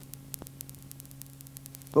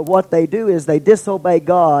But what they do is they disobey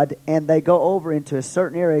God and they go over into a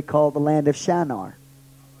certain area called the land of Shinar.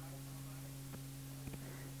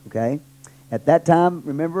 Okay? At that time,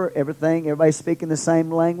 remember, everybody's speaking the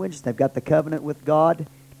same language. They've got the covenant with God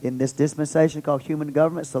in this dispensation called human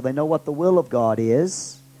government, so they know what the will of God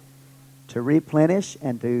is, to replenish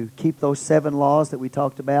and to keep those 7 laws that we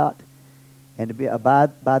talked about and to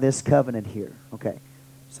abide by this covenant here. Okay,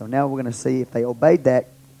 so now we're going to see if they obeyed that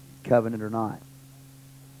covenant or not.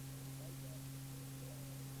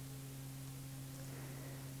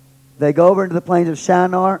 They go over into the plains of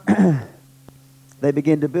Shinar. They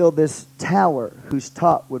begin to build this tower whose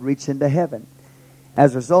top would reach into heaven.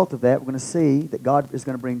 As a result of that, we're going to see that God is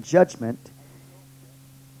going to bring judgment.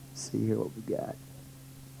 Let's see here what we got.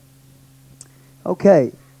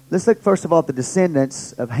 Okay, let's look first of all at the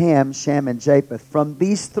descendants of Ham, Shem, and Japheth. From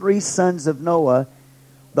these 3 sons of Noah,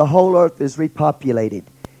 the whole earth is repopulated.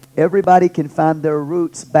 Everybody can find their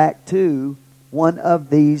roots back to one of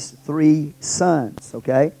these 3 sons,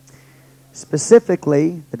 okay?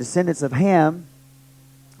 Specifically, the descendants of Ham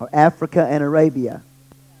are Africa and Arabia.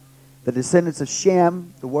 The descendants of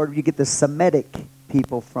Shem, the word you get the Semitic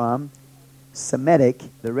people from, Semitic,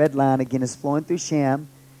 the red line again is flowing through Shem,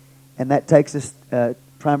 and that takes us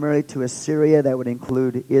primarily to Assyria. That would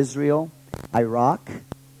include Israel,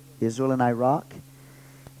 Israel and Iraq.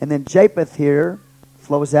 And then Japheth here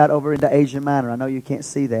flows out over into Asia Minor. I know you can't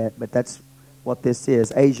see that, but that's what this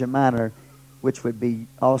is. Asia Minor, which would be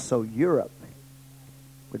also Europe,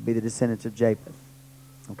 would be the descendants of Japheth.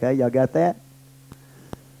 Okay, y'all got that?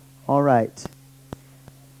 All right.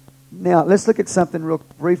 Now, let's look at something real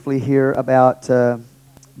briefly here about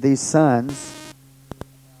these sons.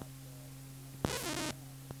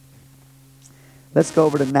 Let's go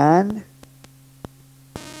over to 9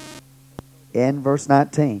 and verse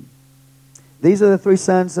 19. These are the 3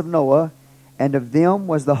 sons of Noah, and of them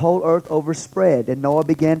was the whole earth overspread. And Noah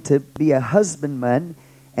began to be a husbandman,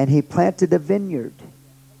 and he planted a vineyard.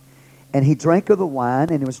 And he drank of the wine,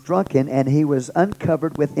 and he was drunken, and he was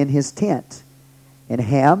uncovered within his tent. And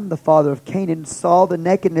Ham, the father of Canaan, saw the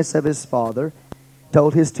nakedness of his father,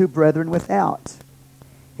 told his 2 brethren without.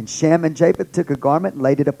 And Shem and Japheth took a garment and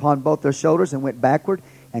laid it upon both their shoulders, and went backward,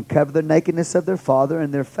 and covered the nakedness of their father,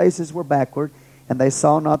 and their faces were backward, and they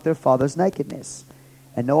saw not their father's nakedness.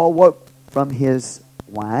 And Noah woke from his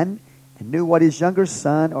wine, and knew what his younger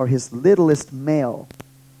son, or his littlest male,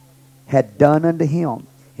 had done unto him.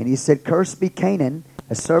 And he said, Cursed be Canaan,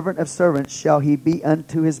 a servant of servants shall he be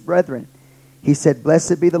unto his brethren. He said,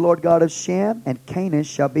 Blessed be the Lord God of Shem, and Canaan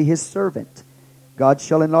shall be his servant. God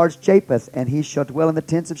shall enlarge Japheth, and he shall dwell in the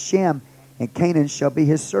tents of Shem, and Canaan shall be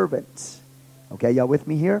his servant. Okay, y'all with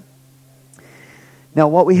me here? Now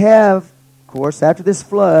what we have, of course, after this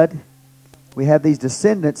flood, we have these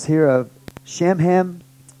descendants here of Ham,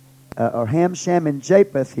 Shem, and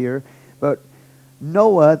Japheth here. But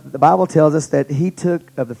Noah, the Bible tells us that he took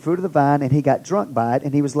of the fruit of the vine and he got drunk by it,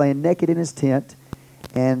 and he was laying naked in his tent.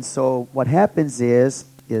 And so what happens is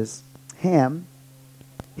Ham,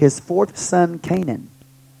 his 4th son Canaan.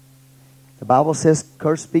 The Bible says,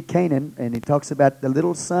 Cursed be Canaan, and he talks about the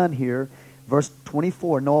little son here. Verse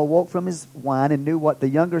 24, Noah woke from his wine and knew what the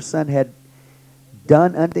younger son had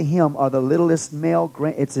done unto him, or the littlest male,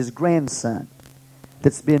 it's his grandson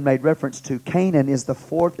that's being made reference to. Canaan is the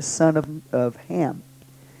 4th son of Ham.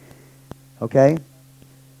 Okay?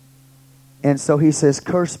 And so he says,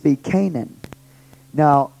 Cursed be Canaan.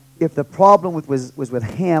 Now, if the problem was with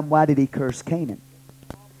Ham, why did he curse Canaan?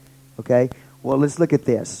 Okay? Well, let's look at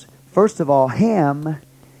this. First of all, Ham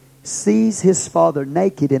sees his father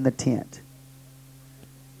naked in the tent.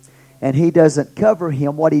 And he doesn't cover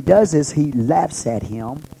him. What he does is he laughs at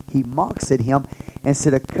him. He mocks at him.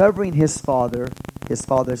 Instead of covering his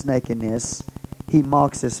father's nakedness, he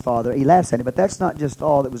mocks his father. He laughs at him. But that's not just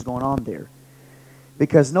all that was going on there.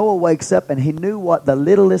 Because Noah wakes up and he knew what the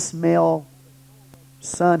littlest male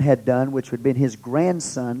son had done, which would have been his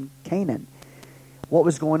grandson, Canaan. What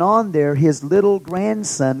was going on there, his little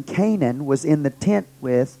grandson, Canaan, was in the tent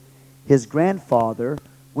with his grandfather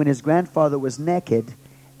when his grandfather was naked.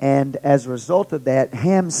 And as a result of that,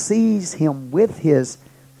 Ham sees him with his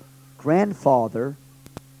grandfather,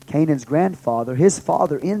 Canaan's grandfather, his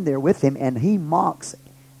father in there with him, and he mocks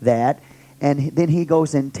that. And then he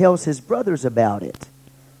goes and tells his brothers about it.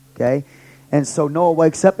 Okay? And so Noah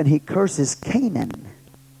wakes up and he curses Canaan.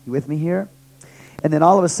 You with me here? And then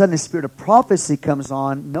all of a sudden the spirit of prophecy comes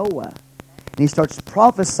on Noah. And he starts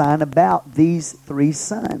prophesying about these 3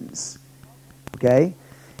 sons. Okay?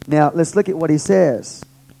 Now let's look at what he says.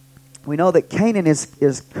 We know that Canaan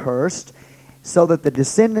is cursed, so that the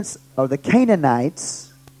descendants of the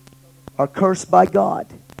Canaanites are cursed by God.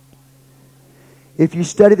 If you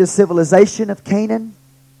study the civilization of Canaan,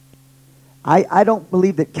 I don't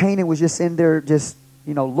believe that Canaan was just in there just,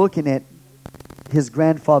 looking at his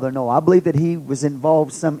grandfather Noah. I believe that he was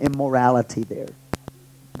involved some immorality there.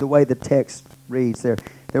 The way the text reads there.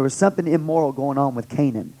 There was something immoral going on with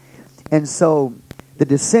Canaan. And so the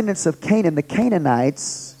descendants of Canaan, the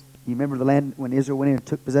Canaanites, you remember the land when Israel went in and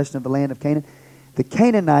took possession of the land of Canaan? The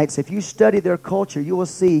Canaanites, if you study their culture, you will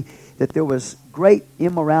see that there was great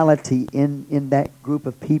immorality in that group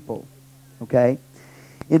of people. Okay?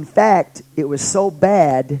 In fact, it was so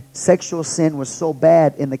bad, sexual sin was so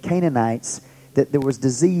bad in the Canaanites that there was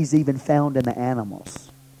disease even found in the animals.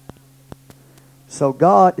 So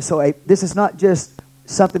this is not just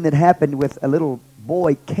something that happened with a little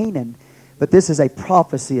boy, Canaan, but this is a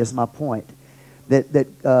prophecy, is my point. That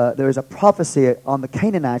there is a prophecy on the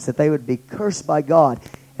Canaanites that they would be cursed by God.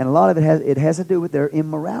 And a lot of it has to do with their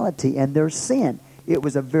immorality and their sin. It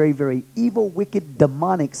was a very, very evil, wicked,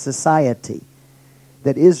 demonic society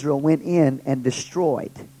that Israel went in and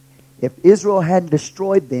destroyed. If Israel hadn't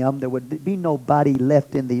destroyed them, there would be nobody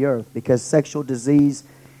left in the earth because sexual disease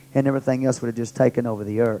and everything else would have just taken over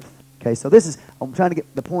the earth. Okay, so I'm trying to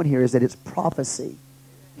get the point here is that it's prophecy.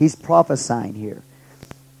 He's prophesying here.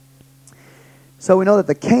 So we know that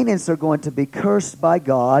the Canaanites are going to be cursed by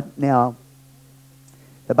God. Now,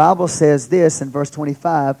 the Bible says this in verse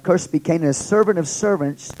 25, "Cursed be Canaan, a servant of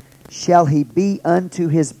servants shall he be unto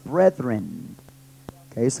his brethren."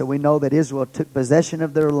 Okay, so we know that Israel took possession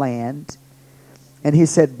of their land. And he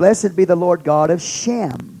said, "Blessed be the Lord God of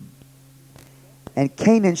Shem, and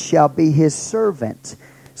Canaan shall be his servant."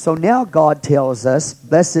 So now God tells us,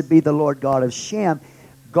 "Blessed be the Lord God of Shem."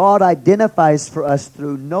 God identifies for us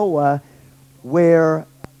through Noah where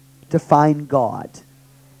to find God.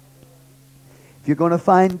 If you're going to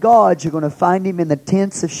find God, you're going to find Him in the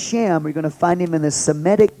tents of Shem. You're going to find Him in the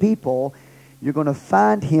Semitic people. You're going to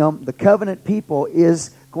find Him, the covenant people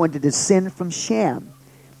is going to descend from Shem.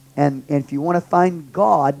 And if you want to find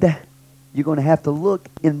God, you're going to have to look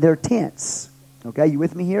in their tents. Okay, you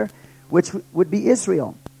with me here? Which would be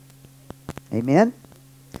Israel. Amen?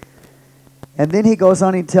 And then he goes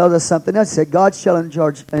on and tells us something else. He said, "God shall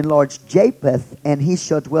enlarge Japheth, and he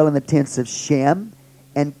shall dwell in the tents of Shem,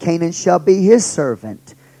 and Canaan shall be his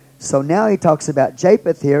servant." So now he talks about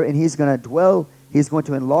Japheth here, and he's going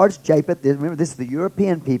to enlarge Japheth. Remember, this is the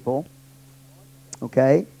European people.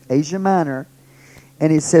 Okay? Asia Minor.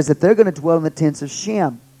 And he says that they're going to dwell in the tents of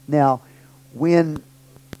Shem. Now, when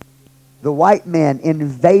the white man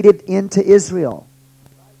invaded into Israel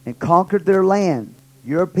and conquered their land,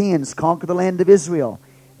 Europeans conquered the land of Israel.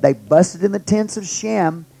 They busted in the tents of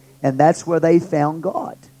Shem, and that's where they found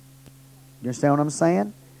God. You understand what I'm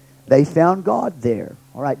saying? They found God there.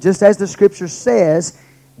 All right, just as the Scripture says,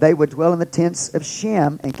 they would dwell in the tents of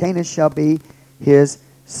Shem, and Canaan shall be his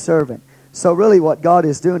servant. So really what God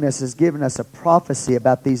is doing is giving us a prophecy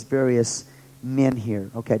about these various men here.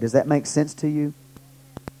 Okay, does that make sense to you?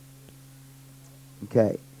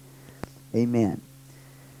 Okay. Amen.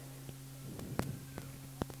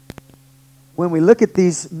 When we look at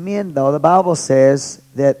these men, though, the Bible says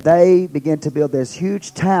that they begin to build this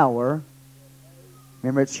huge tower.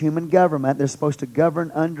 Remember, it's human government. They're supposed to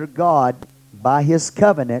govern under God by His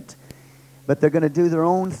covenant, but they're going to do their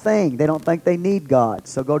own thing. They don't think they need God.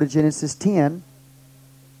 So go to Genesis 10.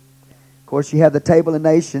 Of course, you have the table of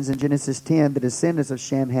nations in Genesis 10, the descendants of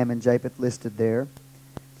Shem, Ham, and Japheth listed there.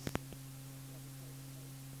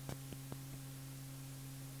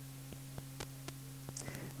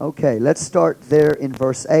 Okay, let's start there in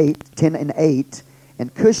verse 8, 10 and 8.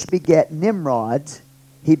 "And Cush begat Nimrod.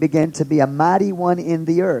 He began to be a mighty one in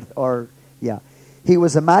the earth." He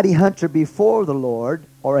was a mighty hunter before the Lord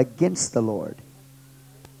or against the Lord.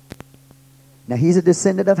 Now he's a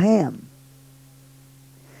descendant of Ham.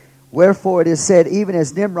 "Wherefore it is said, even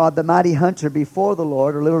as Nimrod, the mighty hunter before the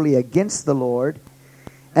Lord," or literally against the Lord.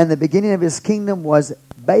 "And the beginning of his kingdom was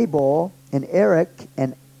Babel and Erech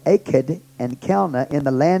and Akkad and Calneh in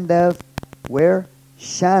the land of," where?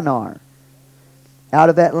 "Shinar. Out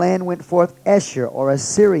of that land went forth Asher," or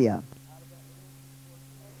Assyria,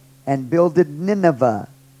 "and builded Nineveh,"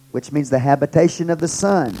 which means the habitation of the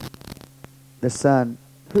sun. The sun,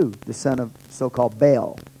 who? The son of so-called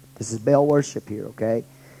Baal. This is Baal worship here, okay?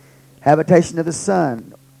 Habitation of the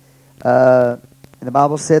sun. And the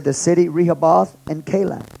Bible said the city Rehoboth and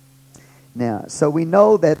Calah. Now, so we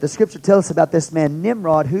know that the Scripture tells us about this man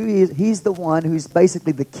Nimrod, he's the one who's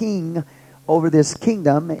basically the king over this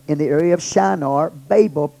kingdom in the area of Shinar,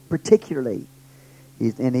 Babel particularly.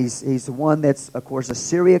 He's the one that's, of course,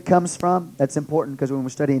 Assyria comes from. That's important because when we're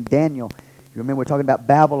studying Daniel, You remember we're talking about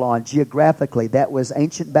Babylon geographically. That was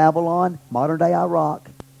ancient Babylon, modern-day Iraq,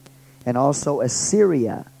 and also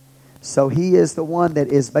Assyria. So he is the one that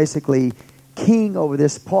is basically king over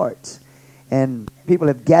this part. And people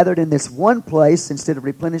have gathered in this one place instead of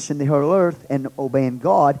replenishing the whole earth and obeying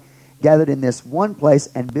God, gathered in this one place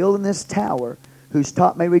and building this tower whose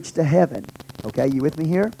top may reach to heaven. Okay, you with me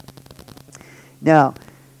here? Now,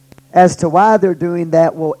 as to why they're doing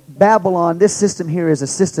that, well, Babylon, this system here is a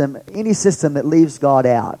system, any system that leaves God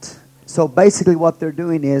out. So basically what they're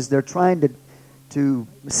doing is they're trying to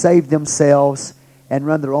save themselves and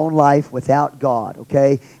run their own life without God,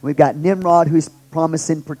 okay? We've got Nimrod who's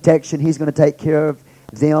promising protection. He's going to take care of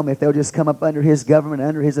them if they'll just come up under his government,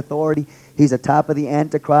 under his authority. He's a type of the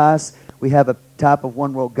Antichrist. We have a type of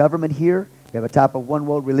one world government here. We have a type of one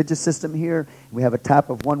world religious system here. We have a type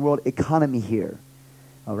of one world economy here.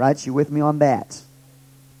 All right, you with me on that?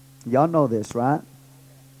 Y'all know this, right?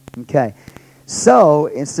 Okay. So,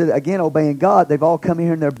 instead of, again, obeying God, they've all come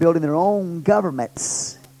here and they're building their own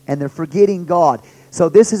governments. And they're forgetting God. So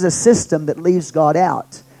this is a system that leaves God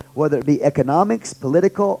out. Whether it be economics,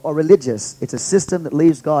 political, or religious. It's a system that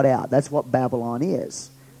leaves God out. That's what Babylon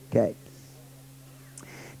is. Okay.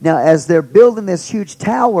 Now, as they're building this huge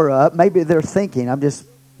tower up, maybe they're thinking,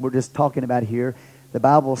 we're just talking about here. The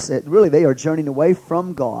Bible said, really, they are journeying away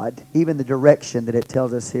from God. Even the direction that it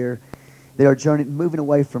tells us here, they are moving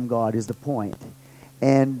away from God is the point.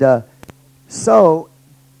 And so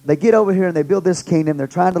they get over here and they build this kingdom. They're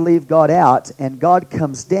trying to leave God out, and God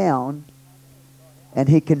comes down and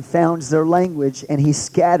He confounds their language and He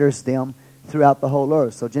scatters them throughout the whole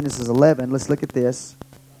earth. So Genesis 11, let's look at this.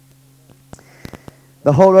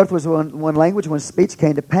 The whole earth was one language when speech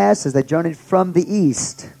came to pass as they journeyed from the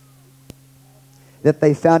east, that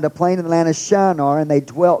they found a plain in the land of Shinar, and they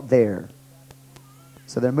dwelt there.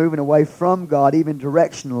 So they're moving away from God, even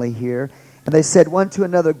directionally here. And they said one to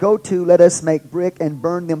another, "Go to, let us make brick and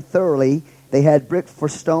burn them thoroughly." They had brick for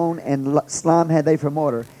stone, and slime had they for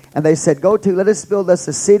mortar. And they said, "Go to, let us build us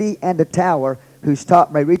a city and a tower, whose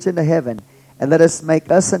top may reach into heaven. And let us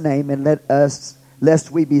make us a name, and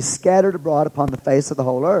lest we be scattered abroad upon the face of the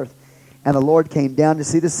whole earth." And the Lord came down to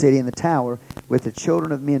see the city and the tower, with the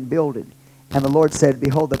children of men builded. And the Lord said,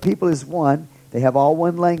 "Behold, the people is one. They have all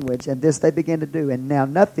one language, and this they begin to do. And now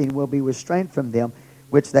nothing will be restrained from them,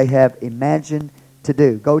 which they have imagined to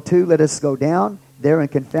do. Go to, let us go down there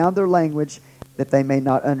and confound their language, that they may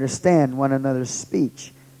not understand one another's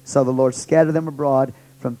speech." So the Lord scattered them abroad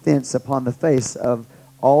from thence upon the face of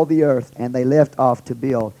all the earth, and they left off to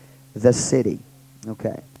build the city.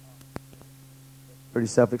 Okay. Pretty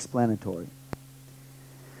self-explanatory.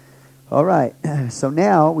 All right. So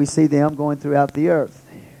now we see them going throughout the earth.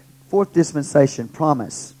 Fourth dispensation,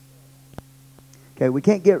 promise. Okay, we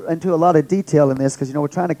can't get into a lot of detail in this because, we're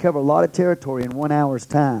trying to cover a lot of territory in 1 hour's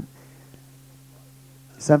time.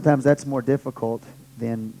 Sometimes that's more difficult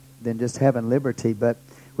than just having liberty. But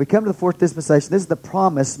we come to the fourth dispensation. This is the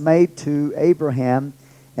promise made to Abraham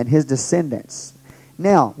and his descendants.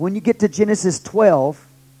 Now, when you get to Genesis 12,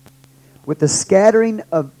 with the scattering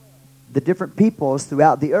of the different peoples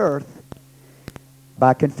throughout the earth,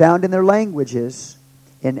 by confounding their languages,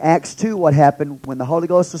 in Acts 2, what happened when the Holy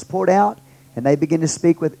Ghost was poured out and they begin to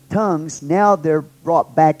speak with tongues, now they're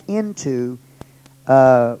brought back into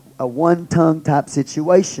a one-tongue type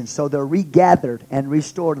situation. So they're regathered and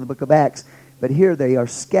restored in the book of Acts. But here they are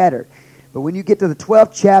scattered. But when you get to the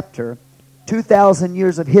 12th chapter, 2,000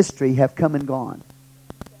 years of history have come and gone.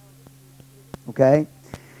 Okay?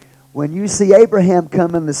 When you see Abraham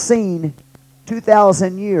come on the scene,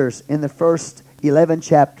 2,000 years in the first 11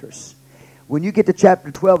 chapters. When you get to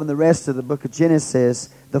chapter 12 and the rest of the book of Genesis,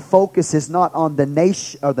 the focus is not on the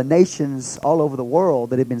nation or the nations all over the world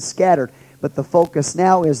that have been scattered, but the focus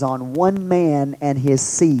now is on one man and his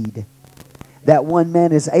seed. That one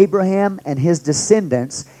man is Abraham and his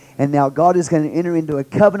descendants, and now God is going to enter into a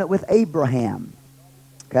covenant with Abraham.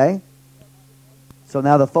 Okay? So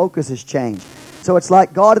now the focus has changed. So it's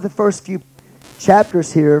like God in the first few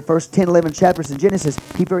chapters here, first 10, 11 chapters in Genesis,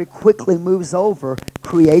 He very quickly moves over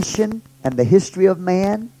creation and the history of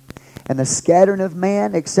man and the scattering of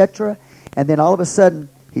man, etc. And then all of a sudden,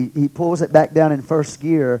 he pulls it back down in first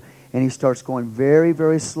gear and He starts going very,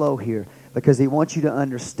 very slow here because He wants you to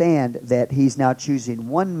understand that He's now choosing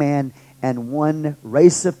one man and one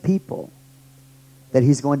race of people that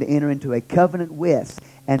He's going to enter into a covenant with.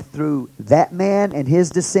 And through that man and his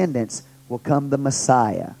descendants will come the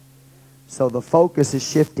Messiah. So the focus is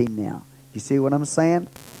shifting now. You see what I'm saying?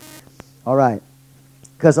 All right.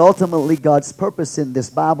 Because ultimately God's purpose in this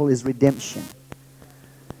Bible is redemption.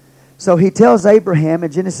 So He tells Abraham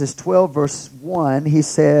in Genesis 12 verse 1, He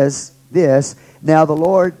says, this. Now the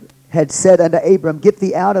Lord had said unto Abram, Get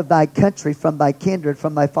thee out of thy country, from thy kindred,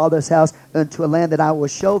 from thy father's house, unto a land that I will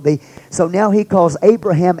show thee. So now he calls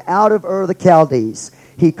Abraham out of Ur of the Chaldees.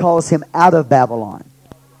 He calls him out of Babylon.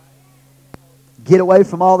 Get away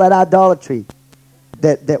from all that idolatry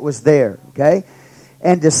that was there, okay?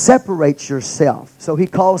 And to separate yourself. So he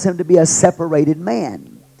calls him to be a separated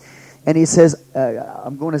man. And he says,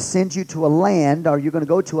 I'm going to send you to a land, or you're going to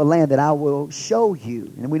go to a land that I will show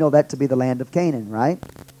you. And we know that to be the land of Canaan, right?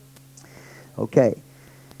 Okay.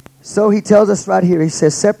 So he tells us right here, he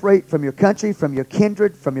says, Separate from your country, from your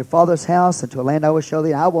kindred, from your father's house, into a land I will show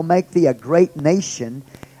thee. I will make thee a great nation,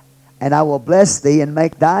 and I will bless thee, and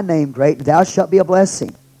make thy name great, and thou shalt be a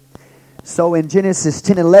blessing. So in Genesis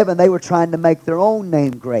 10:11, they were trying to make their own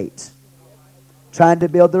name great. Trying to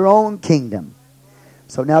build their own kingdom.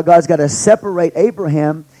 So now God's got to separate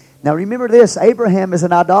Abraham. Now remember this, Abraham is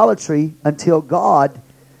in idolatry until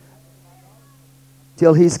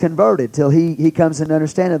he's converted, till he comes into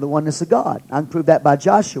understanding of the oneness of God. I can prove that by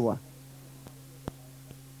Joshua.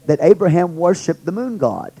 That Abraham worshipped the moon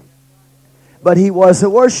god. But he was a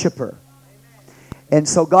worshiper. And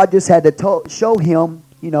so God just had to show him,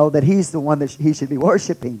 that he's the one that he should be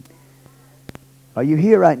worshiping. Are you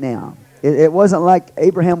here right now? It wasn't like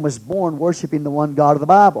Abraham was born worshiping the one God of the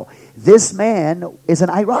Bible. This man is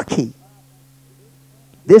an Iraqi.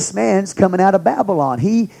 This man's coming out of Babylon.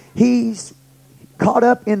 He's caught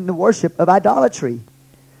up in the worship of idolatry.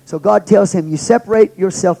 So God tells him, you separate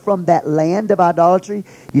yourself from that land of idolatry.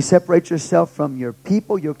 You separate yourself from your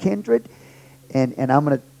people, your kindred. And I'm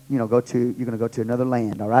going to, you're going to go to another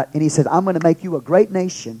land, all right? And he says, I'm going to make you a great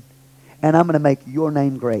nation, and I'm going to make your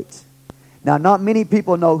name great. Now, not many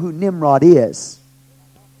people know who Nimrod is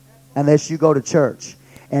unless you go to church.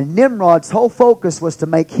 And Nimrod's whole focus was to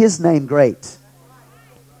make his name great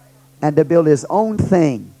and to build his own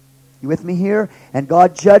thing. You with me here? And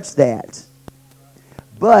God judged that.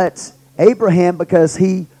 But Abraham, because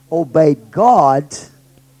he obeyed God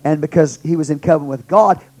and because he was in covenant with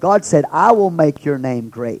God, God said, I will make your name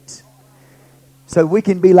great. So we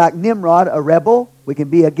can be like Nimrod, a rebel. We can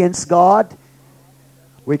be against God.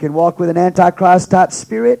 We can walk with an Antichrist type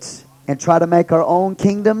spirit and try to make our own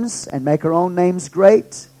kingdoms and make our own names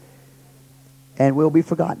great, and we'll be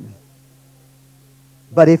forgotten.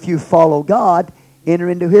 But if you follow God, enter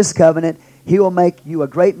into His covenant, He will make you a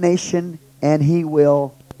great nation, and He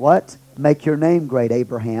will, what? Make your name great,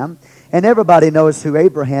 Abraham. And everybody knows who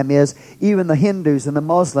Abraham is. Even the Hindus and the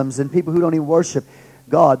Muslims and people who don't even worship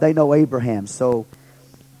God, they know Abraham. So,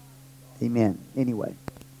 amen. Anyway.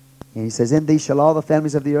 And he says, In thee shall all the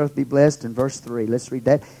families of the earth be blessed. In verse 3, let's read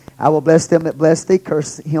that. I will bless them that bless thee,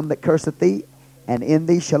 curse him that curseth thee, and in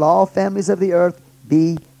thee shall all families of the earth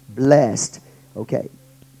be blessed. Okay.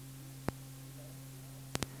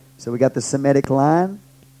 So we got the Semitic line,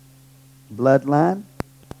 bloodline.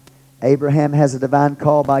 Abraham has a divine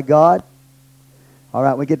call by God. All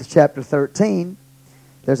right, we get to chapter 13.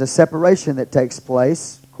 There's a separation that takes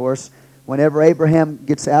place. Of course, whenever Abraham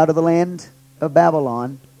gets out of the land of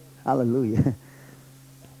Babylon, hallelujah.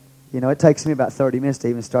 It takes me about 30 minutes to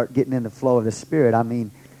even start getting in the flow of the Spirit. I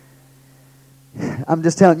mean, I'm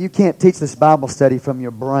just telling you, you can't teach this Bible study from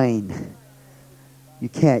your brain. You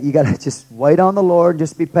can't. You got to just wait on the Lord,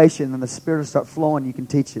 just be patient, and the Spirit will start flowing. You can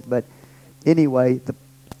teach it. But anyway,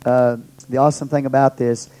 the awesome thing about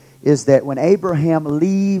this is that when Abraham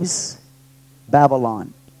leaves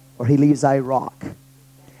Babylon, or he leaves Iraq,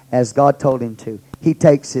 as God told him to, he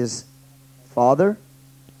takes his father,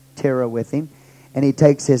 Terah, with him, and he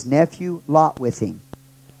takes his nephew Lot with him.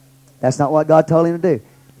 That's not what God told him to do.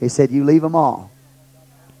 He said, you leave them all.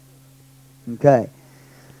 Okay.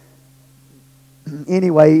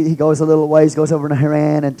 Anyway, he goes a little ways, goes over to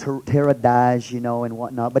Haran, and Terah dies, and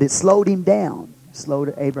whatnot. But it slowed him down. It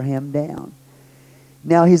slowed Abraham down.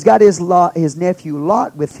 Now, he's got his nephew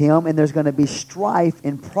Lot with him, and there's going to be strife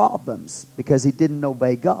and problems because he didn't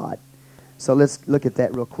obey God. So let's look at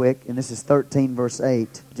that real quick. And this is 13 verse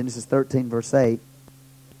 8. Genesis 13 verse 8.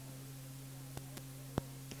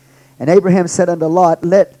 And Abraham said unto Lot,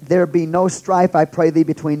 Let there be no strife, I pray thee,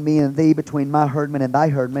 between me and thee, between my herdmen and thy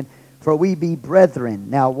herdmen, for we be brethren.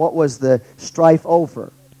 Now, what was the strife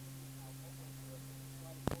over?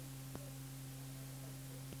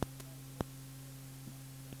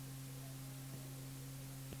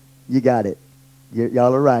 You got it.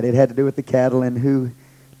 Y'all are right. It had to do with the cattle and who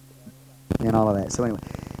and all of that. So anyway,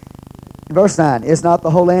 verse 9, Is not the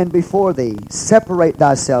whole land before thee? Separate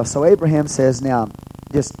thyself. So Abraham says, now,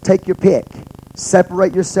 just take your pick.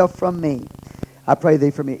 Separate yourself from me. I pray thee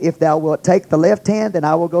from me. If thou wilt take the left hand, then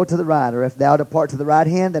I will go to the right. Or if thou depart to the right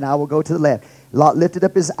hand, then I will go to the left. Lot lifted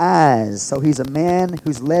up his eyes. So he's a man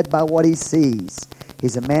who's led by what he sees.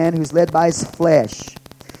 He's a man who's led by his flesh.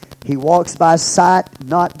 He walks by sight,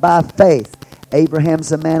 not by faith.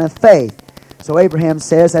 Abraham's a man of faith. So Abraham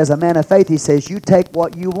says, as a man of faith, he says, you take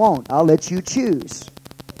what you want. I'll let you choose.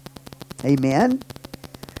 Amen?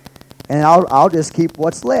 And I'll just keep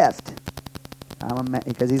what's left.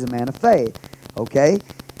 Because he's a man of faith. Okay?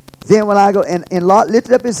 Then when I go, and Lot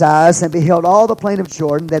lifted up his eyes and beheld all the plain of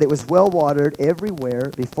Jordan, that it was well watered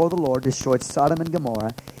everywhere before the Lord destroyed Sodom and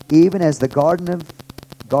Gomorrah, even as the garden of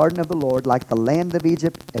the Lord, like the land of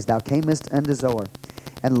Egypt, as thou camest unto Zoar.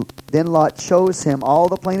 And then Lot chose him all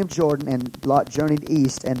the plain of Jordan, and Lot journeyed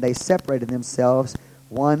east, and they separated themselves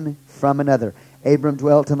one from another. Abram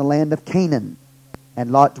dwelt in the land of Canaan,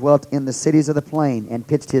 and Lot dwelt in the cities of the plain, and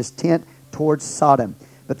pitched his tent towards Sodom.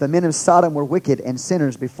 But the men of Sodom were wicked and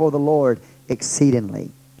sinners before the Lord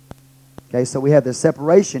exceedingly. Okay, so we have the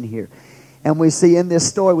separation here. And we see in this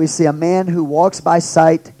story, we see a man who walks by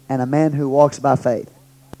sight and a man who walks by faith.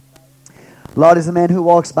 Lot is a man who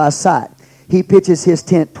walks by sight. He pitches his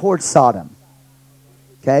tent towards Sodom.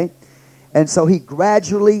 Okay? And so he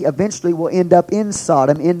gradually, eventually will end up in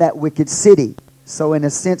Sodom, in that wicked city. So in a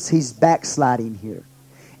sense, he's backsliding here.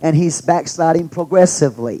 And he's backsliding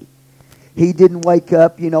progressively. He didn't wake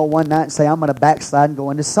up, one night and say, I'm going to backslide and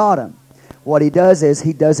go into Sodom. What he does is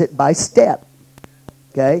he does it by step.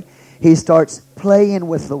 Okay? He starts playing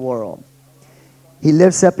with the world. He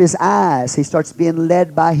lifts up his eyes. He starts being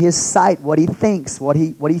led by his sight, what he thinks, what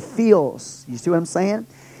he feels. You see what I'm saying?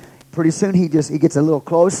 Pretty soon he gets a little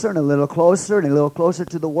closer and a little closer and a little closer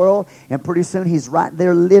to the world, and pretty soon he's right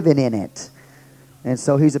there living in it. And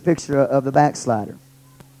so he's a picture of the backslider.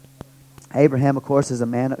 Abraham, of course, is a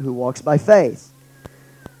man who walks by faith.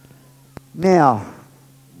 Now,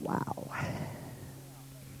 wow.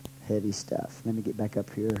 Heavy stuff. Let me get back up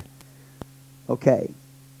here. Okay.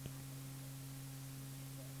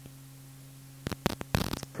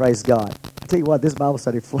 Praise God. I tell you what, this Bible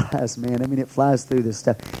study flies, man. I mean, it flies through this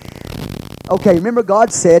stuff. Okay, remember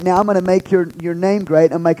God said, now I'm going to make your name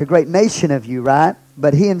great and make a great nation of you, right?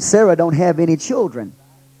 But he and Sarah don't have any children.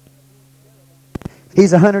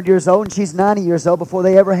 He's 100 years old and she's 90 years old before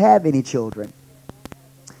they ever have any children.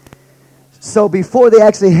 So before they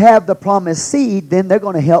actually have the promised seed, then they're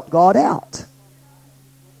going to help God out.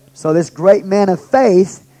 So this great man of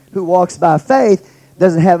faith who walks by faith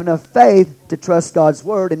doesn't have enough faith to trust God's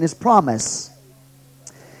word and his promise.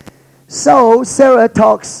 So Sarah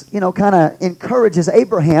talks, kind of encourages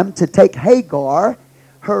Abraham to take Hagar,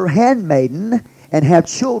 her handmaiden, and have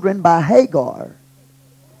children by Hagar.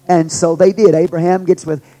 And so they did. Abraham gets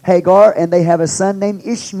with Hagar, and they have a son named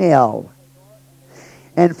Ishmael.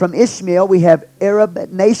 And from Ishmael, we have Arab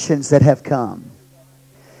nations that have come.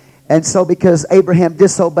 And so because Abraham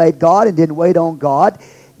disobeyed God and didn't wait on God,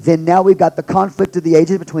 then now we've got the conflict of the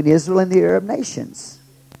ages between Israel and the Arab nations.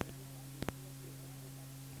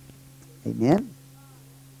 Amen.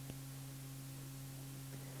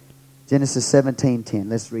 Genesis 17:10.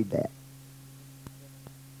 Let's read that.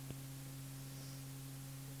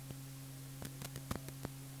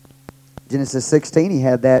 Genesis 16, he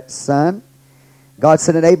had that son. God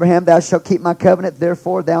said unto Abraham, thou shalt keep my covenant,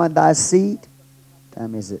 therefore thou and thy seed. What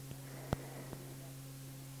time is it?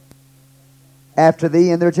 After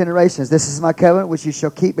thee and their generations. This is my covenant which you shall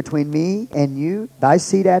keep between me and you. Thy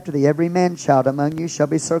seed after thee, every man child among you shall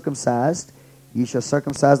be circumcised. You shall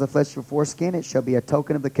circumcise the flesh of your foreskin. It shall be a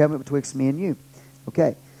token of the covenant betwixt me and you.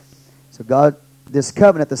 Okay. So God, this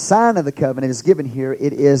covenant, the sign of the covenant is given here.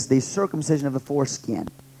 It is the circumcision of the foreskin.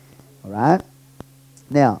 All right?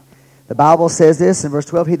 Now, the Bible says this in verse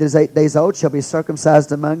 12, he that is 8 days old shall be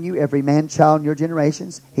circumcised among you, every man child in your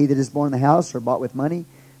generations. He that is born in the house or bought with money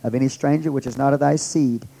of any stranger which is not of thy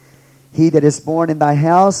seed. He that is born in thy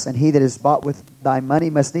house and he that is bought with thy money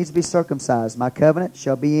must needs be circumcised. My covenant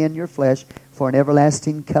shall be in your flesh for an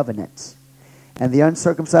everlasting covenant. And the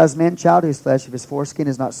uncircumcised man child whose flesh of his foreskin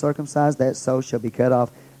is not circumcised, that so shall be cut off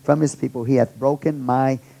from his people. He hath broken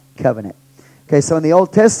my covenant. Okay, so in the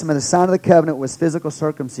Old Testament, the sign of the covenant was physical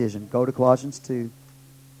circumcision. Go to Colossians 2.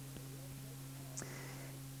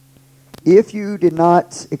 If you did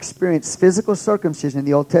not experience physical circumcision in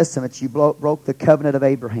the Old Testament, you broke the covenant of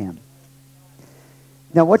Abraham.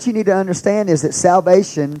 Now, what you need to understand is that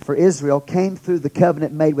salvation for Israel came through the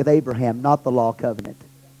covenant made with Abraham, not the law covenant.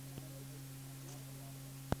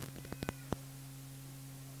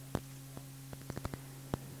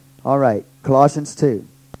 All right, Colossians 2.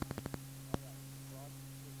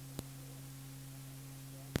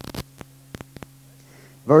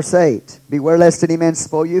 Verse 8, beware lest any man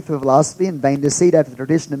spoil you through philosophy and vain deceit after the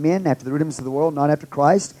tradition of men, after the rudiments of the world, not after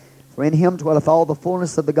Christ. For For in him dwelleth all the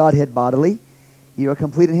fullness of the Godhead bodily. Ye are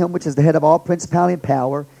complete in him which is the head of all principality and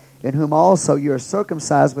power, in whom also you are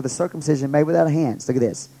circumcised with a circumcision made without hands. Look at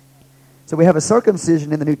this. So we have a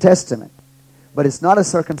circumcision in the New Testament, but it's not a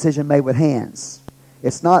circumcision made with hands.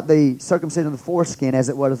 It's not the circumcision of the foreskin as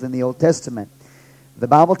it was in the Old Testament. The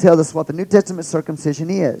Bible tells us what the New Testament circumcision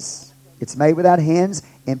is. It's made without hands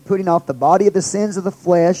and putting off the body of the sins of the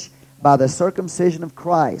flesh by the circumcision of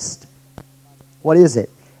Christ. What is it?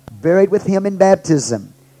 Buried with him in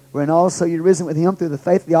baptism, wherein also you're risen with him through the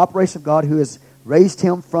faith of the operation of God who has raised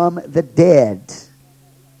him from the dead.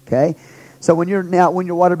 Okay? So when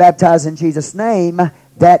you're water baptized in Jesus' name,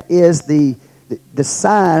 that is the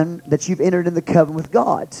sign that you've entered in the covenant with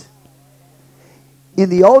God. In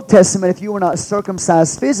the Old Testament, if you were not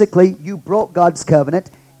circumcised physically, you broke God's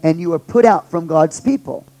covenant and you were put out from God's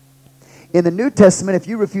people. In the New Testament, if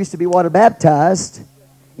you refuse to be water baptized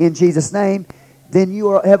in Jesus' name, then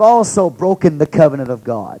you have also broken the covenant of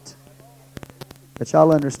God. But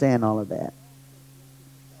y'all understand all of that.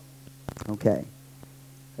 Okay.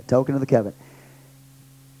 A token of the covenant.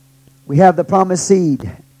 We have the promised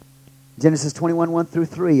seed. Genesis 21, 1 through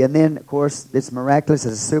 3. And then, of course, it's miraculous.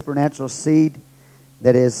 It's a supernatural seed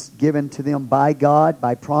that is given to them by God,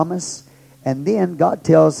 by promise. And then God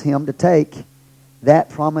tells him to take that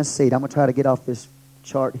promised seed. I'm going to try to get off this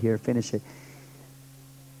chart here, finish it.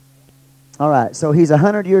 All right, so he's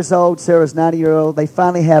 100 years old. Sarah's 90 years old. They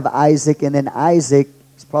finally have Isaac, and then Isaac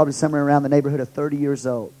is probably somewhere around the neighborhood of 30 years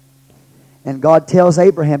old. And God tells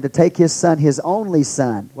Abraham to take his son, his only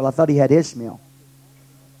son. Well, I thought he had Ishmael.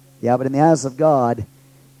 Yeah, but in the eyes of God,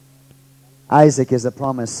 Isaac is a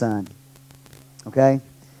promised son. Okay?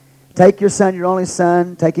 Take your son, your only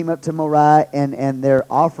son, take him up to Moriah, and there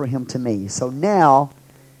offer him to me. So now,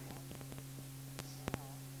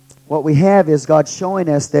 what we have is God showing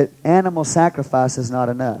us that animal sacrifice is not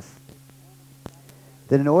enough.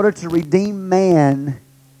 That in order to redeem man,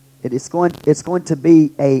 it's going to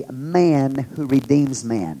be a man who redeems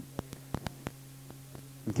man.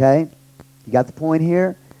 Okay? You got the point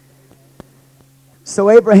here? So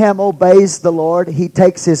Abraham obeys the Lord. He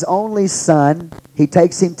takes his only son. He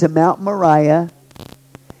takes him to Mount Moriah.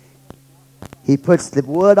 He puts the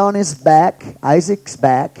wood on his back, Isaac's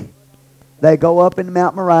back. They go up in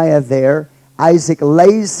Mount Moriah there. Isaac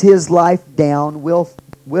lays his life down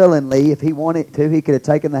willingly. If he wanted to, he could have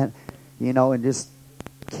taken that, and just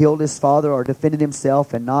killed his father or defended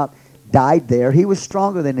himself and not died there. He was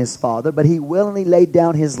stronger than his father, but he willingly laid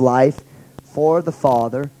down his life for the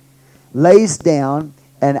father. Lays down,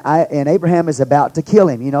 and Abraham is about to kill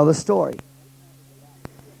him. You know the story.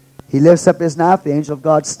 He lifts up his knife. The angel of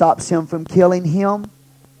God stops him from killing him.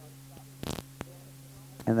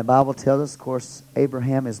 And the Bible tells us, of course,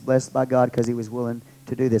 Abraham is blessed by God because he was willing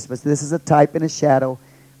to do this. But this is a type and a shadow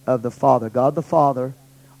of the Father. God the Father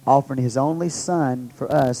offering his only Son for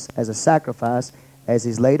us as a sacrifice. As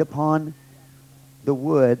he's laid upon the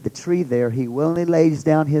wood, the tree there, he willingly lays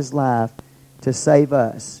down his life to save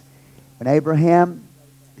us. When Abraham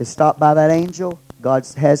is stopped by that angel, God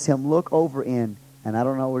has him look over in, and I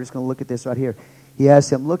don't know, we're just going to look at this right here. He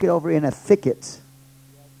has him look over in a thicket.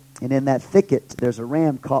 And in that thicket, there's a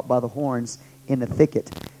ram caught by the horns in the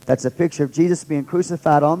thicket. That's a picture of Jesus being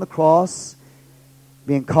crucified on the cross,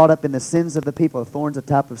 being caught up in the sins of the people. The thorns are a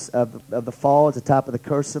type of the fall, it's a type of the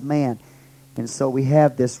curse of man. And so we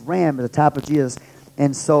have this ram as a type of Jesus.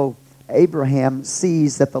 And so Abraham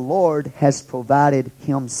sees that the Lord has provided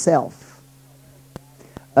himself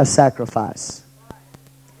a sacrifice.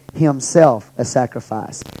 Himself a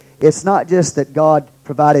sacrifice. It's not just that God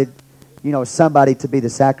provided, somebody to be the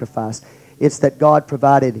sacrifice. It's that God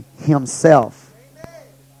provided himself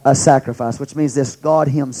a sacrifice, which means this God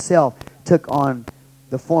himself took on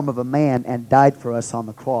the form of a man and died for us on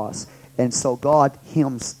the cross. And so God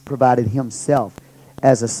provided himself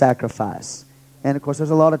as a sacrifice. And of course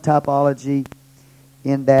there's a lot of typology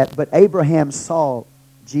in that. But Abraham saw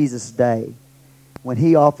Jesus' day. When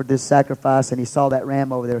he offered this sacrifice and he saw that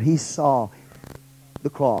ram over there, he saw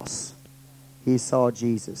the cross. He saw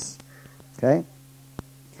Jesus. Okay?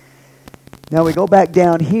 Now we go back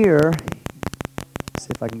down here. Let's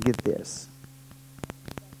see if I can get this.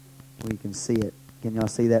 We can see it. Can y'all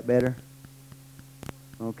see that better?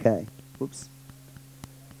 Okay. Whoops.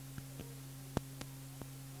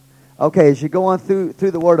 Okay, as you go on through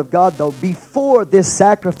the Word of God, though, before this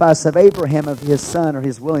sacrifice of Abraham of his son, or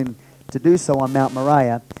his willing to do so on Mount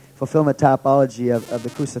Moriah, fulfilling the typology of the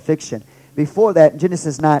crucifixion. Before that, in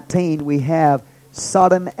Genesis 19, we have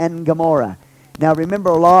Sodom and Gomorrah. Now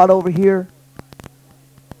remember Lot over here?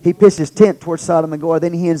 He pitched his tent towards Sodom and Gomorrah.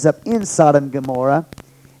 Then he ends up in Sodom and Gomorrah.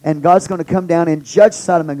 And God's going to come down and judge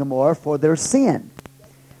Sodom and Gomorrah for their sin.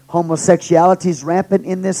 Homosexuality is rampant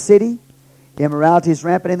in this city. Immorality is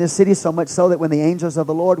rampant in this city, so much so that when the angels of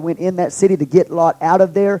the Lord went in that city to get Lot out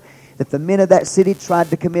of there, that the men of that city tried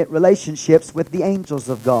to commit relationships with the angels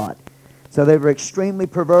of God. So they were extremely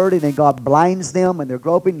perverted, and God blinds them, and they're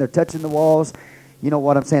groping, they're touching the walls. You know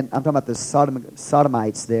what I'm saying? I'm talking about the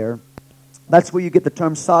sodomites there. That's where you get the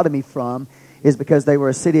term sodomy from, is because they were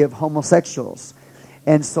a city of homosexuals.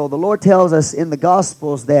 And so the Lord tells us in the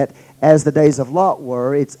Gospels that as the days of Lot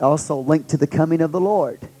were, it's also linked to the coming of the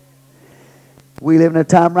Lord. We live in a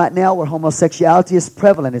time right now where homosexuality is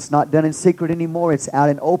prevalent. It's not done in secret anymore. It's out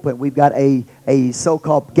in open. We've got a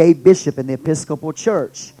so-called gay bishop in the Episcopal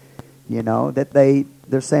Church, you know, that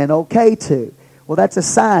they're saying okay to. Well, that's a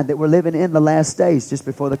sign that we're living in the last days, just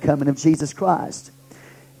before the coming of Jesus Christ.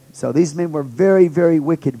 So these men were very, very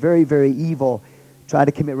wicked, very, very evil, trying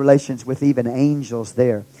to commit relations with even angels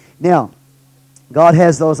there. Now, God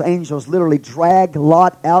has those angels literally drag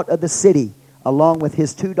Lot out of the city along with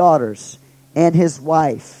his 2 daughters and his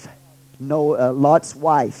wife, Lot's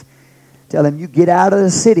wife. Tell him, you get out of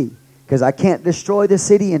the city, because I can't destroy the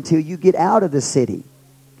city until you get out of the city.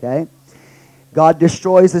 Okay? God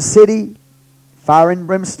destroys the city, fire and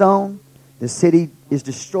brimstone. The city is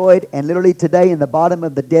destroyed, and literally today in the bottom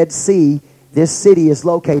of the Dead Sea, this city is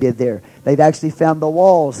located there. They've actually found the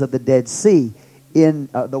walls of the Dead Sea, in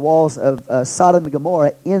the walls of Sodom and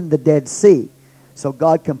Gomorrah in the Dead Sea. So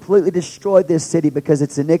God completely destroyed this city because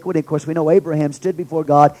it's iniquity. Of course, we know Abraham stood before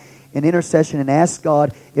God in intercession and asked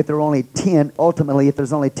God if there were only 10. Ultimately, if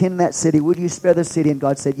there's only 10 in that city, would you spare the city? And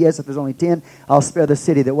God said, yes, if there's only 10, I'll spare the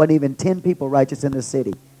city. There wasn't even 10 people righteous in the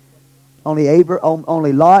city.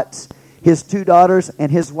 Only Lot, his 2 daughters,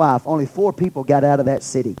 and his wife. Only 4 people got out of that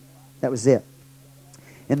city. That was it.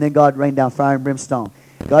 And then God rained down fire and brimstone.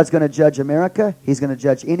 God's going to judge America. He's going to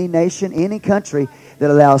judge any nation, any country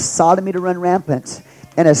that allows sodomy to run rampant.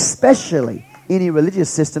 And especially any religious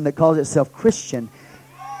system that calls itself Christian,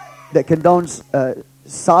 that condones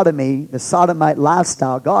sodomy, the sodomite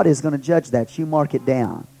lifestyle. God is going to judge that. You mark it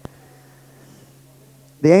down.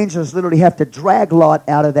 The angels literally have to drag Lot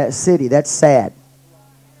out of that city. That's sad.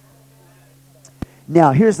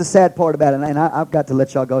 Now, here's the sad part about it, and I've got to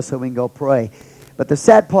let y'all go so we can go pray. But the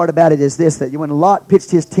sad part about it is this, that when Lot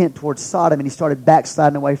pitched his tent towards Sodom and he started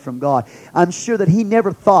backsliding away from God, I'm sure that he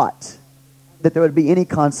never thought that there would be any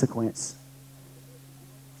consequence.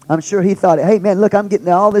 I'm sure he thought, hey man, look, I'm getting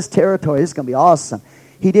all this territory. This is going to be awesome.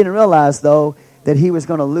 He didn't realize, though, that he was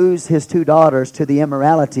going to lose his 2 daughters to the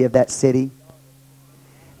immorality of that city,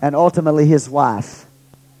 and ultimately his wife.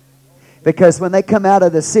 Because when they come out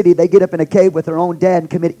of the city, they get up in a cave with their own dad and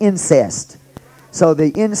commit incest. So the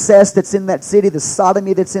incest that's in that city, the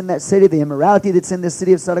sodomy that's in that city, the immorality that's in the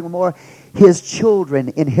city of Sodom and Gomorrah, his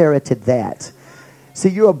children inherited that. See,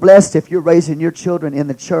 you're blessed if you're raising your children in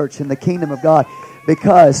the church, in the kingdom of God.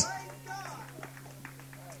 Because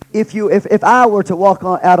if I were to walk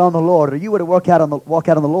out on the Lord, or you were to walk out on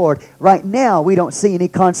the Lord, right now we don't see any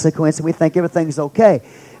consequence and we think everything's okay.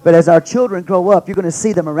 But as our children grow up, you're going to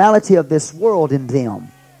see the morality of this world in them.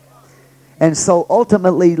 And so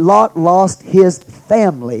ultimately, Lot lost his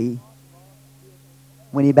family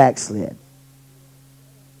when he backslid.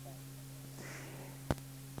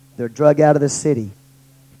 They're drug out of the city.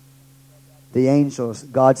 The angels,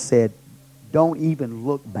 God said, don't even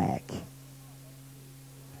look back.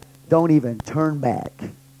 Don't even turn back.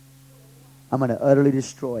 I'm going to utterly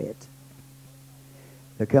destroy it.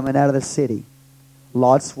 They're coming out of the city.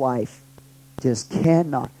 Lot's wife just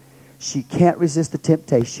cannot. She can't resist the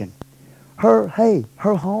temptation. Her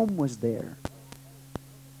home was there.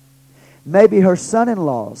 Maybe her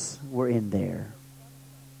son-in-laws were in there.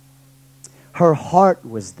 Her heart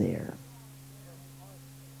was there.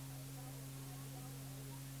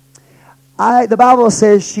 The Bible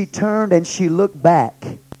says she turned and she looked back.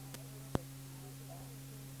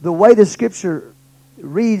 The way the scripture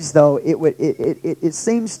reads, though, it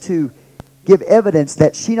seems to give evidence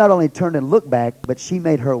that she not only turned and looked back, but she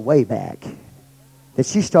made her way back. That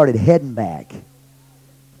she started heading back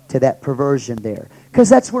to that perversion there. Because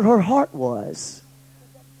that's where her heart was.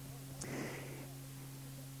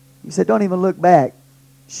 He said, don't even look back.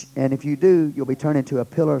 And if you do, you'll be turned into a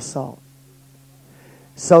pillar of salt.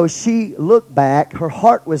 So she looked back. Her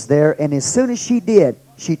heart was there. And as soon as she did,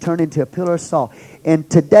 she turned into a pillar of salt. And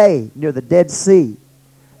today, near the Dead Sea,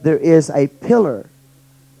 there is a pillar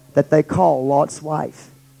that they call Lot's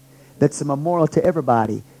wife. That's a memorial to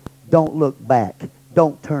everybody. Don't look back.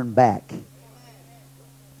 Don't turn back.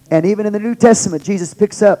 And even in the New Testament, Jesus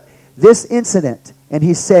picks up this incident and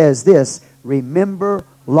he says this, remember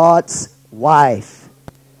Lot's wife.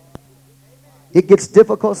 It gets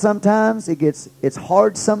difficult sometimes. It's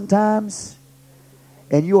hard sometimes.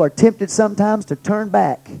 And you are tempted sometimes to turn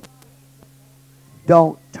back.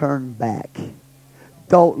 Don't turn back.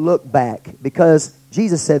 Don't look back. Because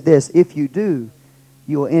Jesus said this, if you do,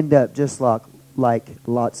 you will end up just like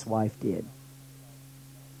Lot's wife did.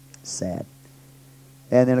 Sad.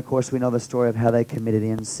 And then, of course, we know the story of how they committed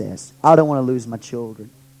incest. I don't want to lose my children.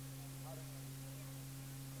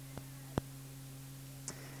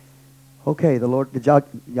 Okay, the Lord, did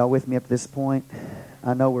y'all with me up to this point?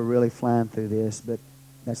 I know we're really flying through this, but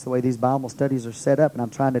that's the way these Bible studies are set up, and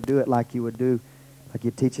I'm trying to do it like you would do, like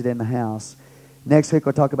you teach it in the house. Next week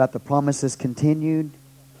we'll talk about the promises continued,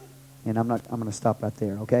 and I'm going to stop right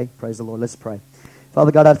there, okay? Praise the Lord. Let's pray.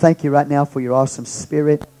 Father God, I thank you right now for your awesome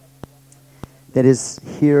Spirit that is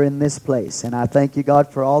here in this place, and I thank you,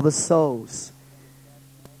 God, for all the souls.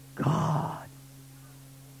 God,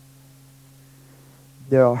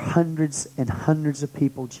 there are hundreds and hundreds of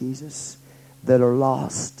people, Jesus, that are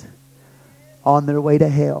lost on their way to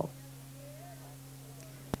hell.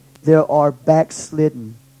 There are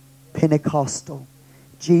backslidden, Pentecostal,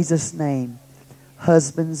 Jesus' name,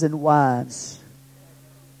 husbands and wives,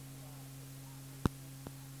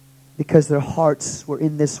 because their hearts were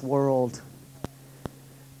in this world.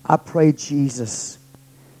 I pray, Jesus,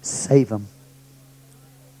 save them.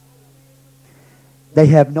 They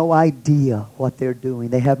have no idea what they're doing.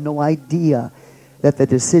 They have no idea that the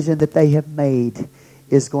decision that they have made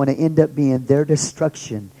is going to end up being their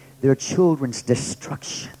destruction, their children's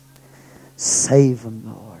destruction. Save them,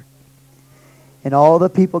 Lord. And all the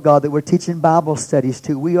people, God, that we're teaching Bible studies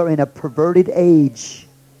to, we are in a perverted age.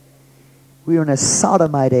 We are in a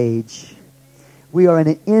sodomite age. We are in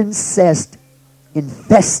an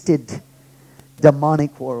incest-infested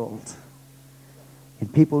demonic world.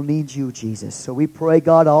 And people need you, Jesus. So we pray,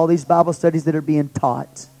 God, all these Bible studies that are being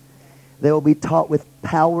taught, they will be taught with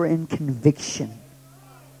power and conviction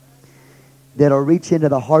that will reach into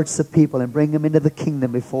the hearts of people and bring them into the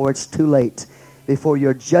kingdom before it's too late, before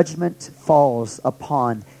your judgment falls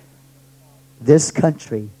upon this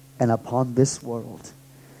country and upon this world.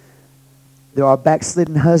 There are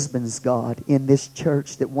backslidden husbands, God, in this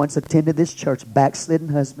church that once attended this church, backslidden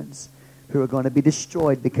husbands who are going to be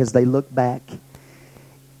destroyed because they look back.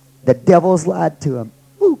 The devil's lied to them.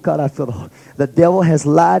 Oh, God, I feel the devil has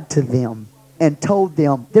lied to them and told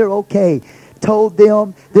them they're okay. Told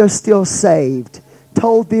them they're still saved.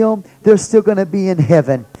 Told them they're still going to be in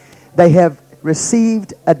heaven. They have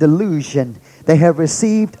received a delusion. They have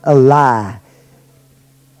received a lie.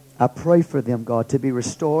 I pray for them, God, to be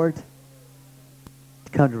restored,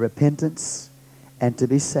 to come to repentance, and to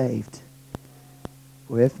be saved.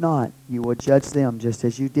 Or if not, you will judge them just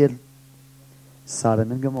as you did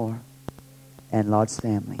Sodom and Gomorrah and Lot's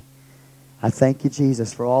family. I thank you,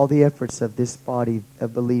 Jesus, for all the efforts of this body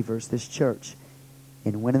of believers, this church,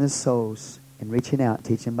 in winning the souls and reaching out,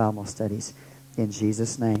 teaching Bible studies. In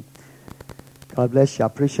Jesus' name. God bless you. I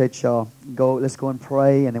appreciate y'all. Let's go and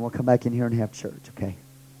pray, and then we'll come back in here and have church, okay?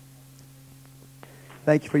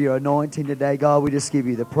 Thank you for your anointing today, God. We just give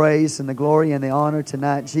you the praise and the glory and the honor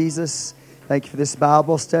tonight, Jesus. Thank you for this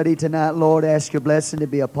Bible study tonight, Lord. Ask your blessing to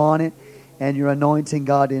be upon it and your anointing,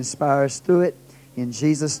 God, to inspire us through it. In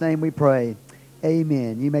Jesus' name we pray.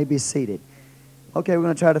 Amen. You may be seated. Okay, we're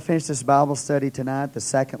going to try to finish this Bible study tonight. The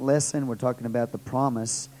second lesson, we're talking about the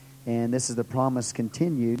promise. And this is the promise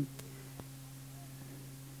continued.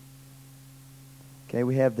 Okay,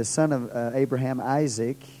 we have the son of Abraham,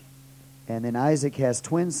 Isaac. And then Isaac has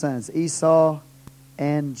twin sons, Esau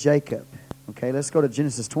and Jacob. Okay, let's go to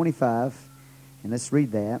Genesis 25. And let's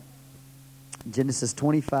read that. Genesis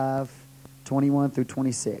 25, 21 through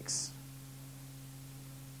 26.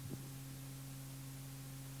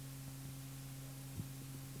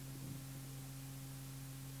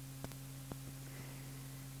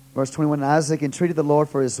 Verse 21, Isaac entreated the Lord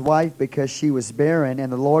for his wife because she was barren,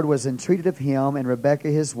 and the Lord was entreated of him, and Rebekah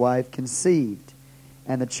his wife conceived.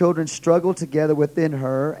 And the children struggled together within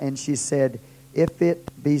her, and she said, If it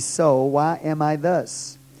be so, why am I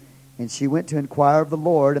thus? And she went to inquire of the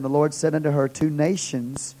Lord, and the Lord said unto her, 2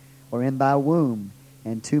 nations are in thy womb,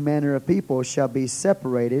 and 2 manner of people shall be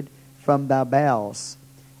separated from thy bowels.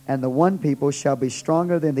 And the one people shall be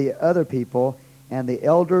stronger than the other people, and the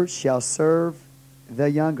elder shall serve the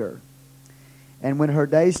younger. And when her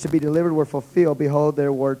days to be delivered were fulfilled, behold,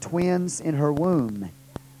 there were twins in her womb.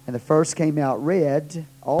 And the first came out red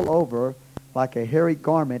all over, like a hairy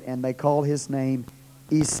garment, and they called his name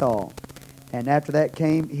Esau. And after that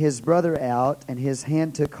came his brother out, and his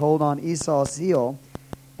hand took hold on Esau's heel,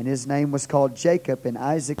 and his name was called Jacob. And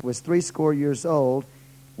Isaac was 80 years old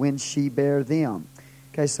when she bare them.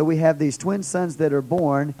 Okay, so we have these twin sons that are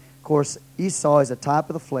born. Of course, Esau is a type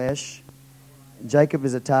of the flesh. Jacob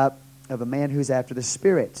is a type of a man who's after the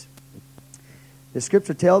Spirit. The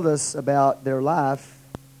Scripture tells us about their life.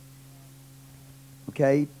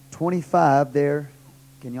 Okay, 25 there.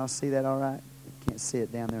 Can y'all see that all right? Can't see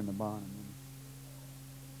it down there in the bottom.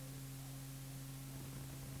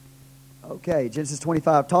 Okay, Genesis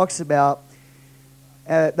 25 talks about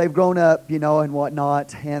they've grown up, and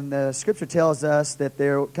whatnot. And the Scripture tells us that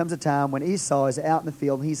there comes a time when Esau is out in the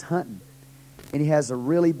field and he's hunting. And he has a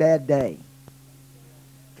really bad day.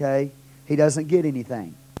 Okay? He doesn't get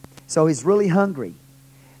anything. So he's really hungry.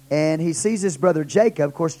 And he sees his brother Jacob.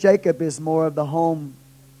 Of course, Jacob is more of the home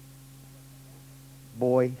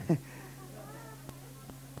boy.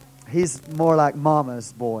 He's more like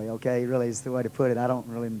mama's boy, okay? Really is the way to put it. I don't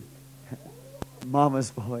really... Mama's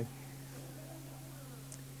boy.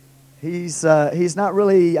 He's not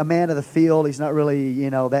really a man of the field. He's not really,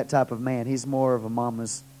 that type of man. He's more of a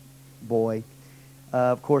mama's boy.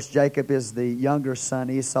 Of course, Jacob is the younger son.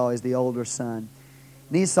 Esau is the older son.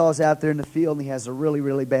 And Esau's out there in the field and he has a really,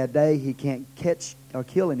 really bad day. He can't catch or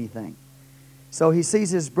kill anything. So he sees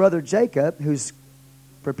his brother Jacob, who's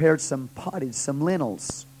prepared some pottage, some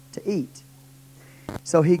lentils to eat.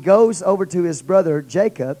 So he goes over to his brother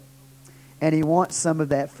Jacob and he wants some of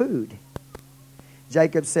that food.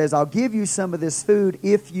 Jacob says, I'll give you some of this food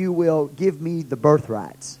if you will give me the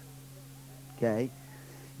birthrights. Okay?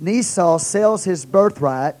 And Esau sells his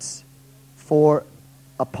birthrights for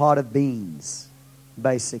a pot of beans,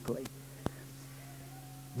 basically.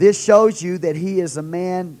 This shows you that he is a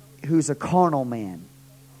man who's a carnal man.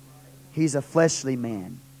 He's a fleshly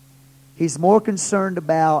man. He's more concerned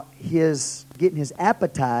about getting his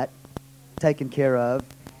appetite taken care of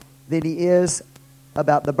than he is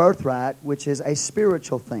about the birthright, which is a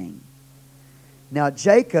spiritual thing. Now,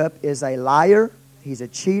 Jacob is a liar. He's a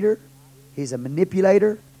cheater. He's a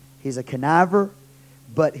manipulator. He's a conniver.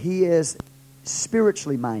 But he is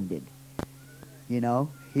spiritually minded.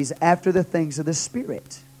 He's after the things of the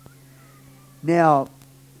Spirit. Now,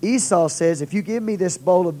 Esau says, if you give me this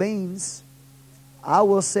bowl of beans, I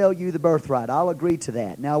will sell you the birthright. I'll agree to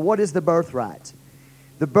that. Now, what is the birthright?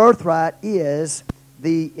 The birthright is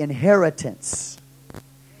the inheritance.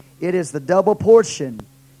 It is the double portion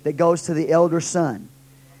that goes to the elder son.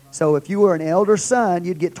 So if you were an elder son,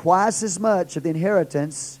 you'd get twice as much of the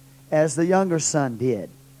inheritance as the younger son did.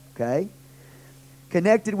 Okay?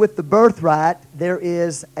 Connected with the birthright, there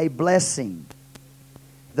is a blessing.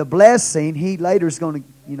 The blessing, he later is going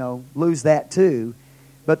to, lose that too.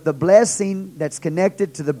 But the blessing that's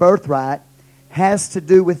connected to the birthright has to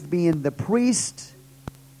do with being the priest,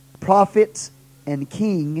 prophet, and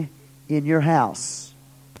king in your house.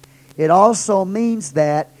 It also means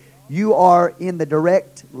that you are in the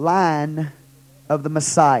direct line of the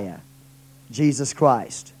Messiah, Jesus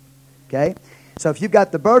Christ. Okay? So if you've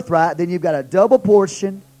got the birthright, then you've got a double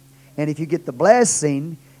portion. And if you get the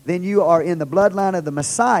blessing, then you are in the bloodline of the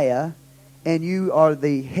Messiah, and you are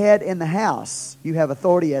the head in the house. You have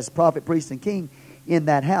authority as prophet, priest, and king in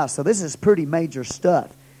that house. So this is pretty major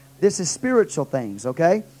stuff. This is spiritual things,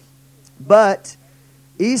 okay? But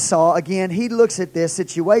Esau, again, he looks at this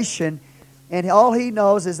situation, and all he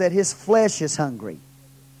knows is that his flesh is hungry.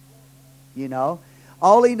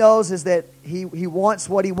 All he knows is that he wants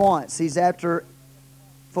what he wants. He's after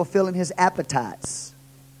fulfilling his appetites.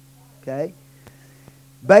 Okay?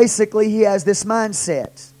 Basically, he has this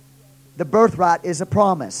mindset. The birthright is a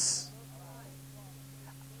promise.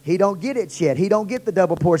 He don't get it yet. He don't get the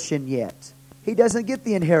double portion yet. He doesn't get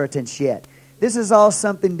the inheritance yet. This is all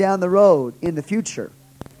something down the road in the future.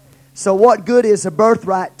 So what good is a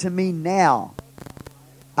birthright to me now?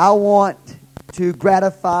 I want to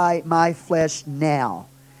gratify my flesh now.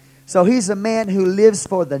 So he's a man who lives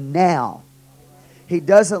for the now. He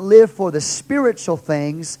doesn't live for the spiritual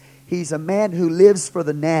things. He's a man who lives for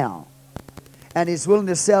the now. And he's willing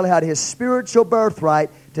to sell out his spiritual birthright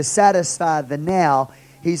to satisfy the now.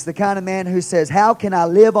 He's the kind of man who says, how can I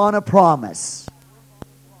live on a promise?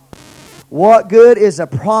 What good is a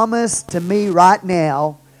promise to me right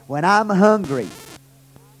now when I'm hungry?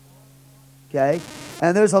 Okay?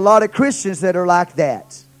 And there's a lot of Christians that are like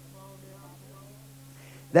that.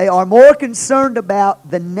 They are more concerned about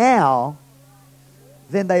the now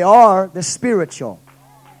than they are the spiritual.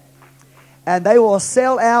 And they will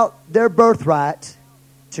sell out their birthright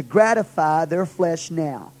to gratify their flesh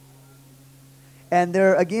now. And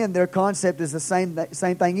their concept is the same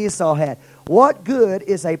thing Esau had. What good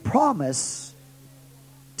is a promise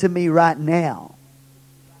to me right now?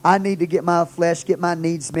 I need to get my flesh, get my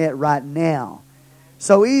needs met right now.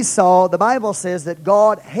 So Esau, the Bible says that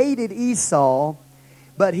God hated Esau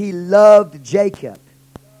but he loved Jacob,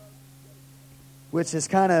 which is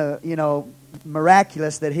kind of,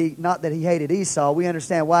 miraculous that not that he hated Esau. We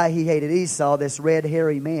understand why he hated Esau, this red,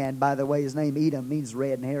 hairy man. By the way, his name Edom means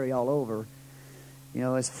red and hairy all over.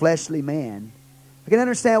 This fleshly man. I can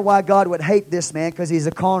understand why God would hate this man, because he's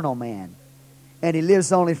a carnal man. And he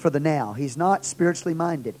lives only for the now. He's not spiritually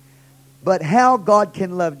minded. But how God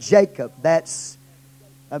can love Jacob, that's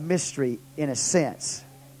a mystery in a sense.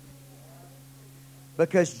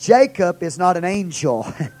 Because Jacob is not an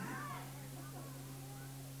angel.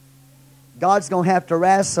 God's going to have to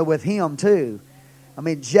wrestle with him too.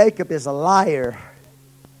 Jacob is a liar.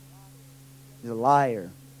 He's a liar.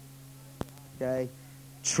 Okay?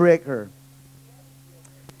 Tricker.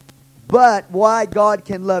 But why God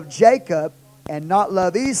can love Jacob and not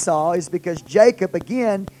love Esau is because Jacob,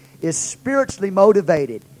 again, is spiritually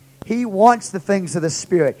motivated. He wants the things of the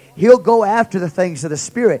Spirit. He'll go after the things of the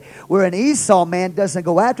Spirit. Where an Esau man doesn't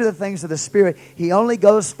go after the things of the Spirit. He only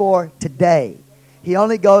goes for today. He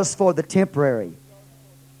only goes for the temporary.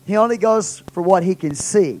 He only goes for what he can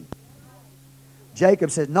see.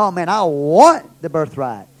 Jacob says, no, man, I want the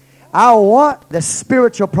birthright. I want the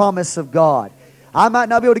spiritual promise of God. I might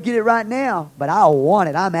not be able to get it right now, but I want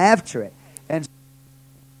it. I'm after it. And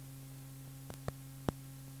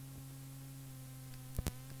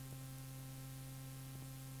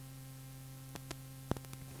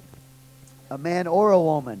a man or a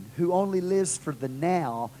woman who only lives for the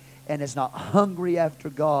now and is not hungry after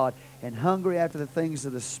God and hungry after the things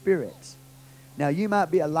of the Spirit. Now, you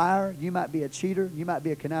might be a liar, you might be a cheater, you might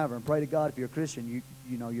be a conniver, and pray to God if you're a Christian,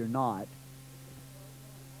 you're not.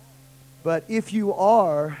 But if you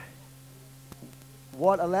are,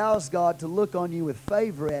 what allows God to look on you with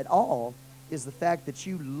favor at all is the fact that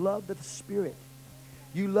you love the Spirit.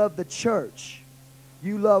 You love the church.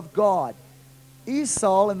 You love God.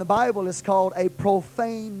 Esau in the Bible is called a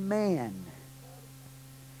profane man.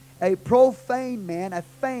 A profane man, a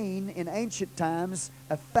fane in ancient times,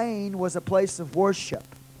 a fane was a place of worship.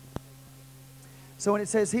 So when it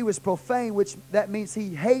says he was profane, which that means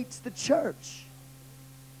he hates the church.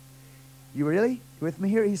 You really? You with me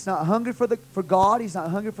here? He's not hungry for God. He's not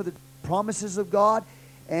hungry for the promises of God.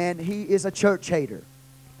 And he is a church hater.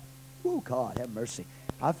 Oh, God, have mercy.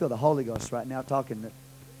 I feel the Holy Ghost right now talking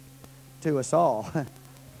to us all.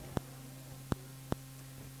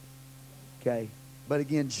 Okay. But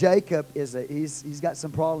again, Jacob he's got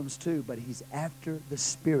some problems too, but he's after the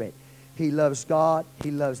Spirit. He loves God.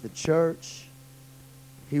 He loves the church.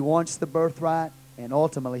 He wants the birthright, and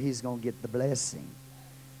ultimately he's going to get the blessing.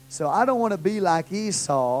 So I don't want to be like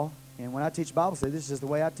Esau, and when I teach Bible study, this is the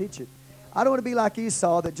way I teach it. I don't want to be like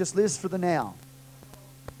Esau that just lives for the now.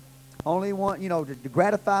 Only want, to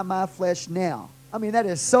gratify my flesh now. That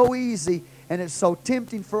is so easy, and it's so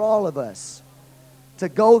tempting for all of us to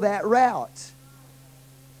go that route.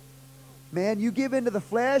 Man, you give into the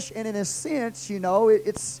flesh, and in a sense,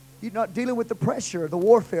 it's you're not dealing with the pressure, the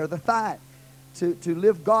warfare, the fight to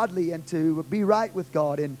live godly and to be right with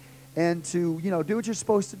God and to do what you're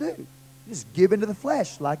supposed to do. Just give into the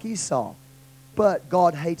flesh like Esau. But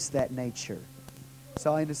God hates that nature.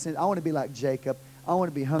 So in a sense, I want to be like Jacob. I want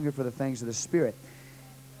to be hungry for the things of the Spirit.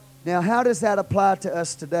 Now, how does that apply to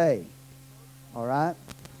us today? All right?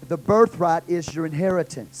 The birthright is your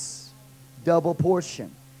inheritance. Double portion.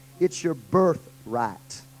 It's your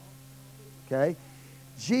birthright. Okay?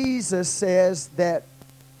 Jesus says that,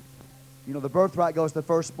 the birthright goes to the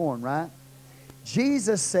firstborn, right?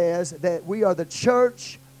 Jesus says that we are the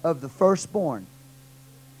church of the firstborn.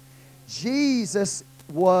 Jesus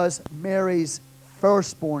was Mary's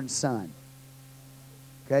firstborn son.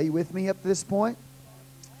 Okay, you with me up to this point?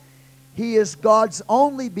 He is God's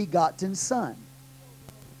only begotten son.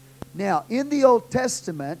 Now, in the Old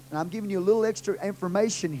Testament, and I'm giving you a little extra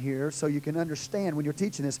information here so you can understand when you're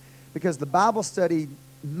teaching this, because the Bible study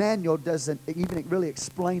manual doesn't even really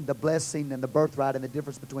explain the blessing and the birthright and the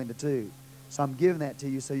difference between the two. So I'm giving that to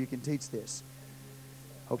you so you can teach this.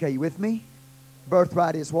 Okay, you with me?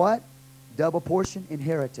 Birthright is what? Double portion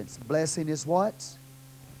inheritance. Blessing is what?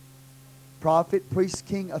 Prophet, priest,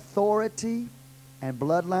 king, authority, and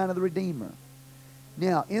bloodline of the Redeemer.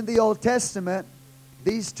 Now, in the Old Testament,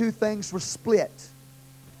 these two things were split.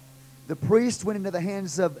 The priest went into the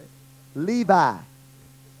hands of Levi,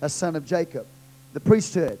 a son of Jacob, the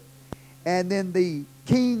priesthood. And then the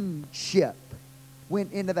kingship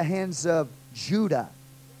went into the hands of Judah.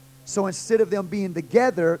 So instead of them being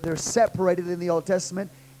together, they're separated in the Old Testament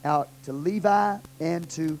out to Levi and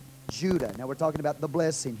to Judah. Now we're talking about the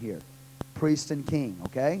blessing here. Priest and king,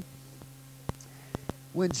 okay?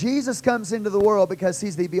 When Jesus comes into the world, because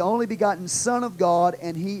He's the only begotten Son of God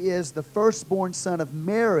and He is the firstborn son of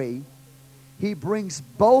Mary, He brings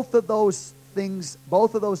both of those things,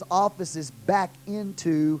 both of those offices back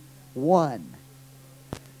into one.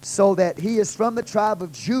 So that He is from the tribe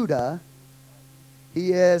of Judah. He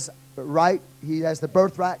has the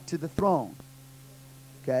birthright to the throne.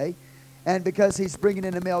 Okay? And because He's bringing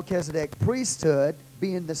in the Melchizedek priesthood,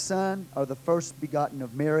 being the son or the first begotten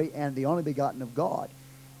of Mary and the only begotten of God,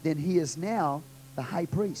 then He is now the high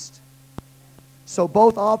priest. So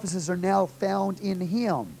both offices are now found in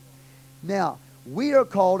Him. Now, we are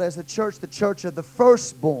called as the church of the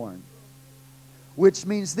firstborn, which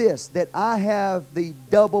means this, that I have the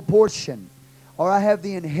double portion, or I have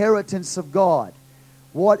the inheritance of God.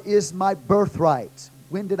 What is my birthright?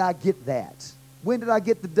 When did I get that? When did I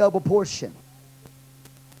get the double portion?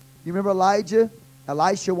 You remember Elijah?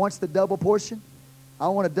 Elisha wants the double portion. I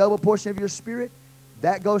want a double portion of your spirit.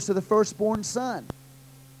 That goes to the firstborn son.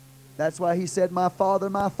 That's why he said, my father,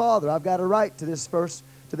 I've got a right to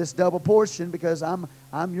this double portion because I'm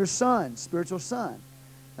your son, spiritual son.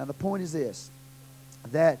 Now the point is this,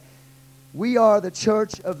 that we are the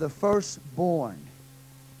church of the firstborn.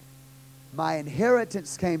 My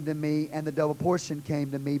inheritance came to me and the double portion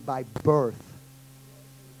came to me by birth.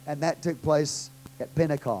 And that took place at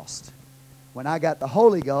Pentecost. When I got the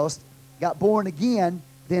Holy Ghost, got born again,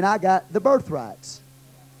 then I got the birthrights.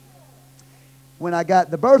 When I got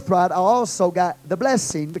the birthright, I also got the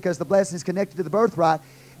blessing, because the blessing is connected to the birthright.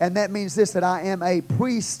 And that means this, that I am a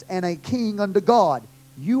priest and a king unto God.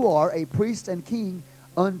 You are a priest and king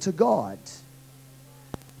unto God.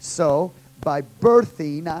 So, by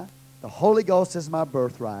birthing, the Holy Ghost is my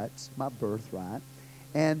birthright,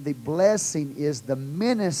 and the blessing is the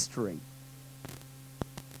ministry.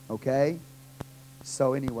 Okay?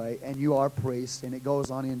 So anyway, and you are priests, and it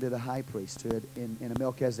goes on into the high priesthood, in a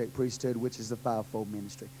Melchizedek priesthood, which is the fivefold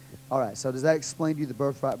ministry. All right, so does that explain to you the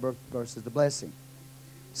birthright versus the blessing?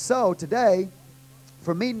 So today,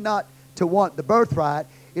 for me not to want the birthright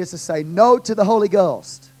is to say no to the Holy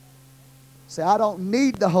Ghost. Say, I don't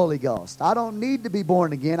need the Holy Ghost. I don't need to be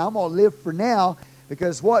born again. I'm going to live for now,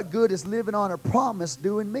 because what good is living on a promise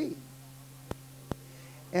doing me?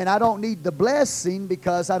 And I don't need the blessing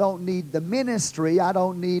because I don't need the ministry. I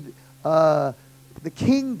don't need the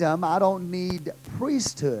kingdom. I don't need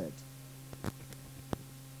priesthood.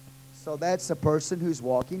 So that's a person who's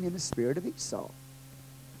walking in the spirit of Esau. All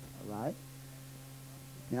right?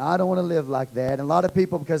 Now, I don't want to live like that. And a lot of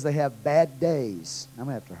people, because they have bad days, I'm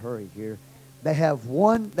going to have to hurry here. They have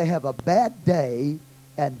a bad day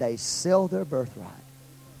and they sell their birthright.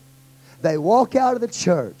 They walk out of the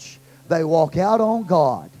church. They walk out on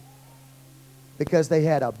God because they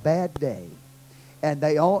had a bad day. And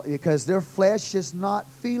because their flesh is not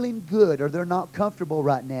feeling good, or they're not comfortable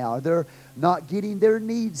right now, or they're not getting their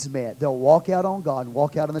needs met. They'll walk out on God and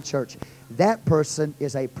walk out in the church. That person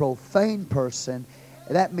is a profane person.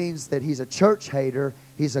 That means that he's a church hater,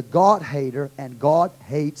 he's a God hater, and God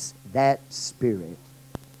hates that spirit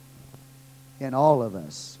in all of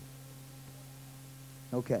us.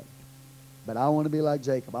 Okay. But I want to be like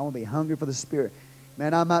Jacob. I want to be hungry for the Spirit.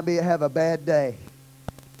 Man, I might have a bad day.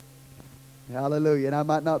 Hallelujah. And I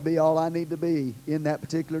might not be all I need to be in that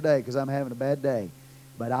particular day because I'm having a bad day.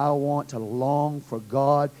 But I want to long for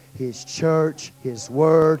God, His church, His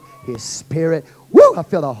Word, His Spirit. Woo! I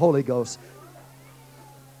feel the Holy Ghost.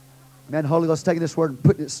 Man, the Holy Ghost taking this Word and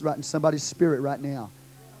putting it right in somebody's spirit right now.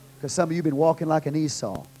 Because some of you have been walking like an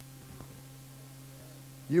Esau.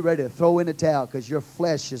 You're ready to throw in the towel because your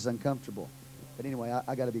flesh is uncomfortable. But anyway,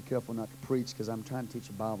 I got to be careful not to preach because I'm trying to teach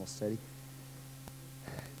a Bible study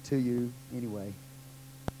to you anyway.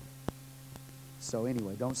 So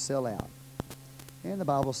anyway, don't sell out. And the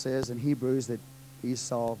Bible says in Hebrews that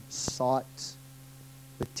Esau sought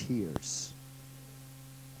with tears.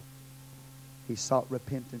 He sought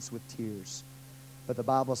repentance with tears. But the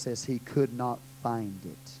Bible says he could not find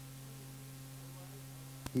it.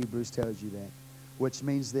 Hebrews tells you that. Which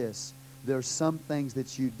means this, there's some things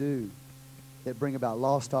that you do that bring about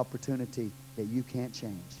lost opportunity that you can't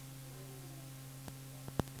change.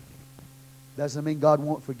 Doesn't mean God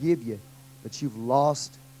won't forgive you, but you've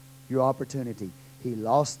lost your opportunity. He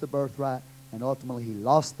lost the birthright, and ultimately he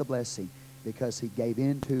lost the blessing because he gave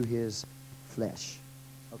in to his flesh.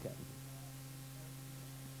 Okay.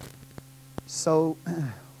 So,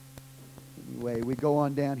 anyway, we go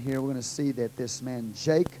on down here. We're going to see that this man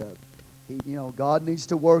Jacob, God needs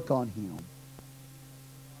to work on him.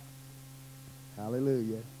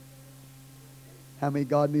 Hallelujah. How many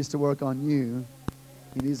God needs to work on you?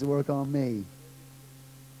 He needs to work on me.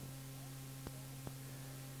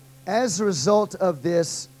 As a result of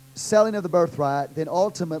this selling of the birthright, then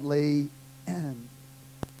ultimately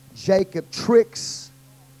Jacob tricks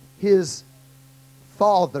his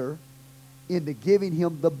father into giving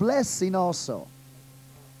him the blessing also.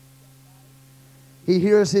 He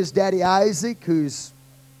hears his daddy Isaac, who's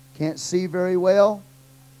can't see very well.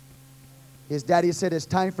 His daddy said, it's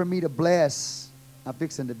time for me to bless. I'm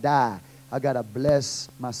fixing to die. I got to bless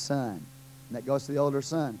my son. And that goes to the older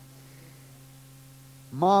son.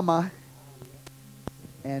 Mama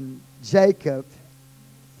and Jacob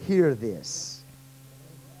hear this.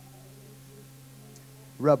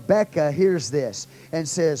 Rebekah hears this and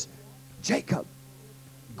says, Jacob,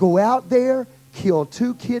 go out there, kill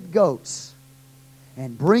 2 kid goats,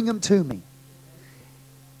 and bring them to me.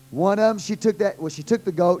 One of them, she took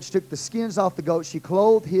the goat, she took the skins off the goat, she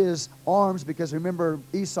clothed his arms, because remember,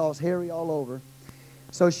 Esau's hairy all over.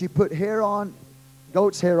 So she put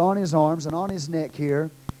goat's hair on his arms and on his neck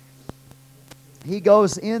here. He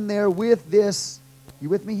goes in there with this, you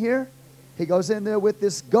with me here? He goes in there with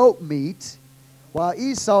this goat meat, while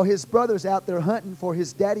Esau, his brother's out there hunting for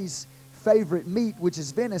his daddy's favorite meat, which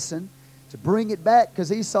is venison, to bring it back,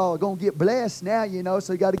 because Esau is going to get blessed now,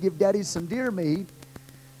 so you got to give daddy some deer meat.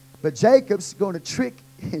 But Jacob's going to trick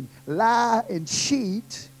and lie and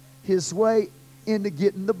cheat his way into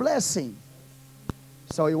getting the blessing.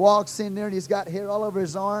 So he walks in there and he's got hair all over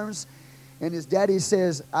his arms. And his daddy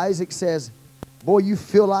says, Isaac says, boy, you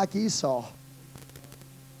feel like Esau,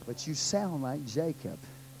 but you sound like Jacob.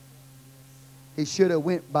 He should have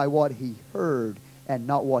went by what he heard and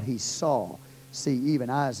not what he saw. See,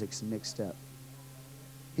 even Isaac's mixed up.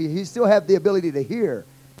 He still had the ability to hear,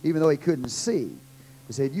 even though he couldn't see.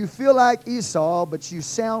 He said, you feel like Esau, but you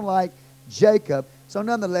sound like Jacob. So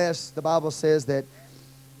nonetheless, the Bible says that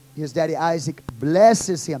his daddy Isaac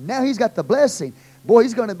blesses him. Now he's got the blessing. Boy,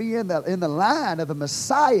 he's going to be in the line of the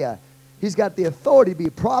Messiah. He's got the authority to be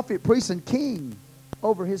prophet, priest, and king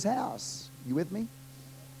over his house. You with me?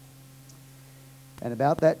 And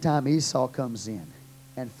about that time, Esau comes in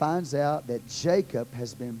and finds out that Jacob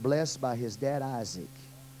has been blessed by his dad Isaac.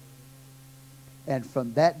 And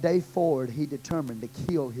from that day forward, he determined to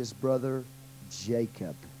kill his brother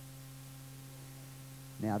Jacob.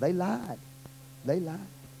 Now, they lied. They lied.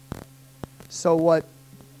 So what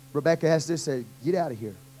Rebekah has to say, get out of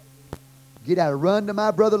here. Get out. Run to my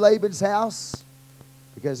brother Laban's house,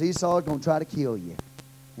 because Esau is going to try to kill you.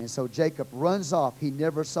 And so Jacob runs off. He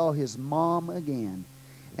never saw his mom again.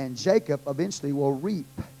 And Jacob eventually will reap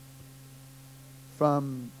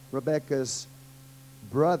from Rebekah's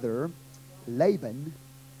brother Laban,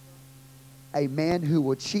 a man who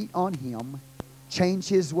will cheat on him, change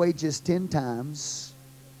his wages 10 times,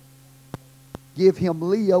 give him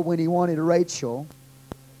Leah when he wanted Rachel.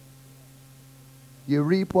 You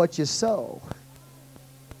reap what you sow.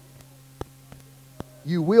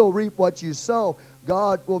 You will reap what you sow.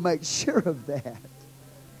 God will make sure of that.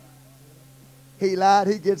 He lied,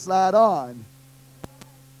 he gets lied on.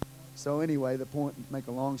 So anyway, the point, to make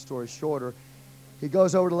a long story shorter, he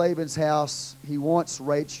goes over to Laban's house. He wants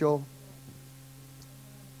Rachel.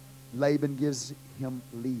 Laban gives him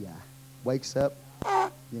Leah. Wakes up,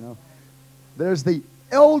 There's the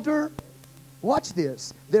elder, watch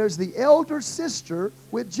this. There's the elder sister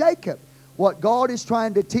with Jacob. What God is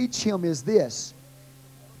trying to teach him is this.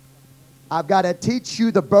 I've got to teach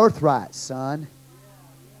you the birthright, son.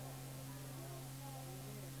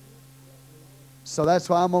 So that's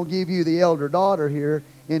why I'm going to give you the elder daughter here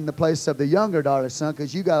in the place of the younger daughter, son,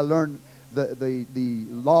 because you got to learn the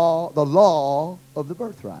law of the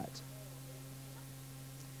birthright.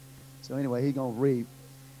 So anyway, he's going to reap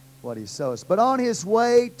what he sows. But on his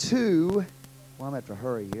way to, I'm going to have to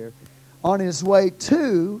hurry here. On his way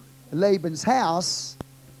to Laban's house,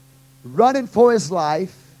 running for his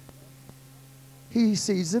life, he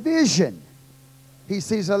sees a vision. He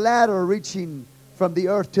sees a ladder reaching from the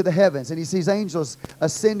earth to the heavens. And he sees angels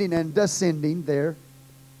ascending and descending there.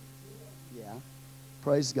 Yeah,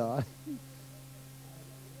 praise God.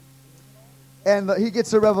 And he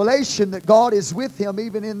gets a revelation that God is with him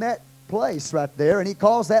even in that place right there. And he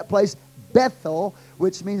calls that place Bethel,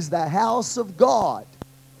 which means the house of God.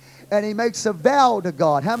 And he makes a vow to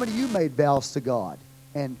God. How many of you made vows to God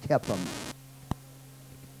and kept them?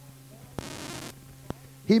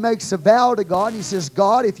 He makes a vow to God, and he says,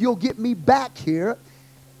 God, if you'll get me back here,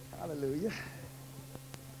 hallelujah,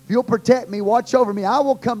 if you'll protect me, watch over me, I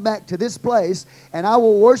will come back to this place, and I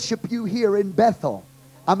will worship you here in Bethel.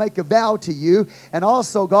 I make a vow to you, and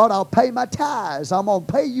also, God, I'll pay my tithes. I'm going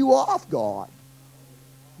to pay you off, God.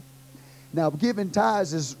 Now, giving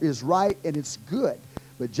tithes is right, and it's good,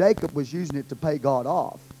 but Jacob was using it to pay God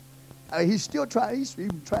off. He's still trying. He's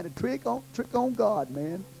even trying to trick on God,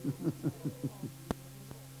 man.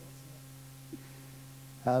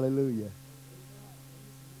 Hallelujah.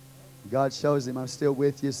 God shows him, I'm still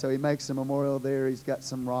with you. So he makes a memorial there. He's got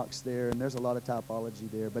some rocks there, and there's a lot of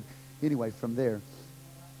typology there. But anyway, from there,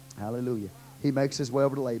 hallelujah, he makes his way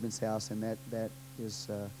over to Laban's house, and that is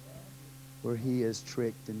where he is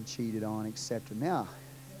tricked and cheated on, etc. Now,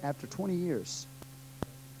 after 20 years,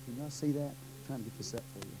 can y'all see that? I'm trying to get this up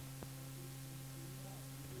for you.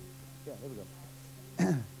 Yeah, there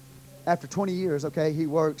we go. After 20 years, okay, he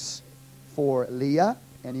works for Leah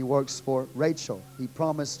and he works for Rachel. He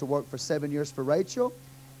promised to work for 7 years for Rachel.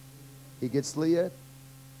 He gets Leah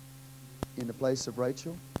in the place of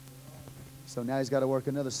Rachel. So now he's got to work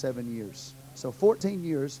another 7 years. So 14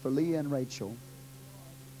 years for Leah and Rachel.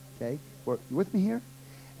 Okay, you with me here?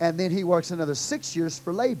 And then he works another 6 years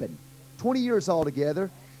for Laban. 20 years altogether.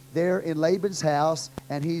 There in Laban's house,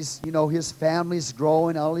 and he's, his family's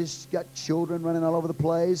growing. He's got children running all over the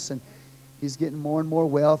place, and he's getting more and more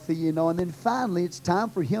wealthy, and then finally it's time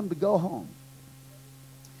for him to go home.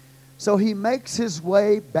 So he makes his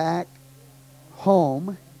way back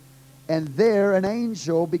home, and there an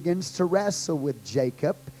angel begins to wrestle with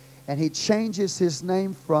Jacob, and he changes his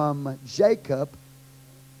name from Jacob,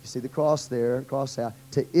 you see the cross there, cross out,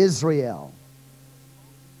 to Israel.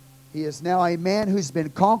 He is now a man who's been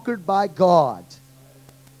conquered by God.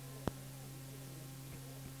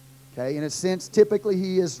 Okay, in a sense, typically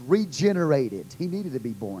he is regenerated. He needed to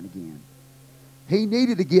be born again. He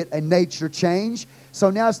needed to get a nature change. So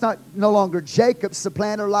now it's no longer Jacob,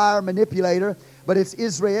 supplanter, liar, manipulator, but it's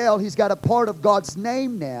Israel. He's got a part of God's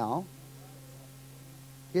name now.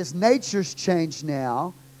 His nature's changed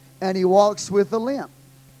now, and he walks with a limp.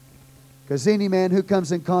 Because any man who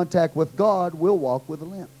comes in contact with God will walk with a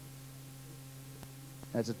limp.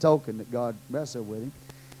 That's a token that God wrestled with him.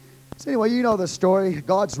 So anyway, you know the story.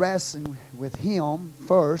 God's wrestling with him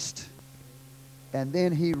first, and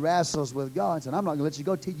then he wrestles with God and said, I'm not going to let you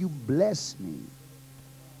go till you bless me.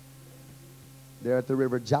 There at the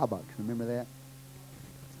river Jabbok. Remember that?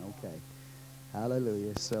 Okay.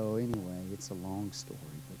 Hallelujah. So anyway, it's a long story,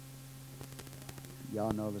 but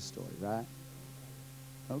y'all know the story, right?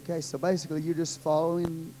 Okay, so basically you're just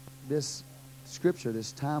following this scripture,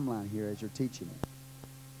 this timeline here as you're teaching it.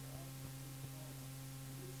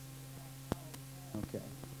 Okay.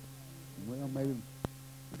 Well, maybe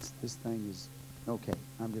this thing is... Okay,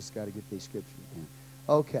 I'm just got to get these scriptures down.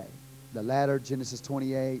 Okay. The ladder, Genesis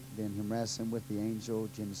 28, then him wrestling with the angel,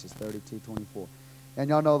 Genesis 32, 24. And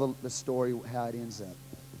y'all know the story, how it ends up.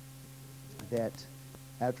 That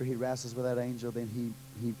after he wrestles with that angel, then he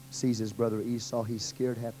sees his brother Esau. He's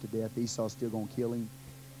scared half to death. Esau's still going to kill him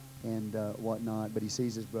and whatnot. But he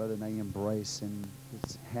sees his brother and they embrace, and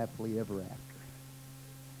it's happily ever after.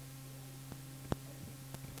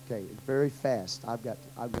 Okay, very fast. I'm going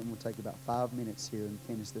to take about 5 minutes here and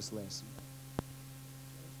finish this lesson.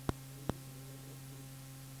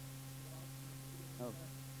 Oh,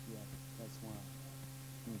 yeah, that's why.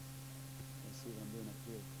 Let's see what I'm doing up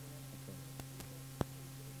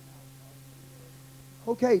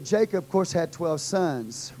here. Okay, Jacob, of course, had 12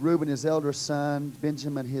 sons. Reuben, his elder son.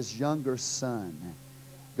 Benjamin, his younger son.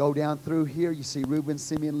 Go down through here. You see Reuben,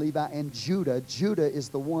 Simeon, Levi, and Judah. Judah is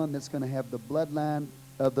the one that's going to have the bloodline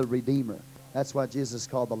of the Redeemer. That's why Jesus is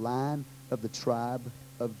called the Lion of the tribe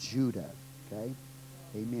of Judah. Okay?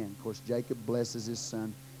 Amen. Of course, Jacob blesses his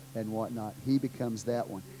son and whatnot. He becomes that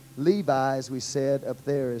one. Levi, as we said up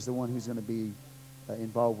there, is the one who's going to be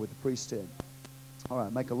involved with the priesthood. All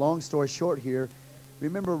right, make a long story short here.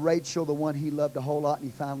 Remember Rachel, the one he loved a whole lot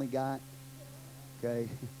and he finally got? Okay.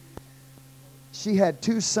 She had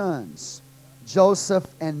 2 sons, Joseph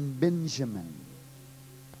and Benjamin.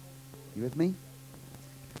 You with me?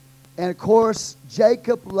 And of course,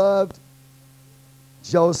 Jacob loved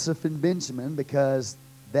Joseph and Benjamin because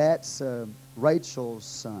that's Rachel's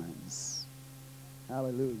sons.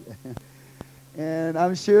 Hallelujah. And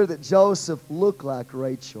I'm sure that Joseph looked like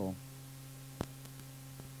Rachel.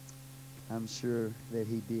 I'm sure that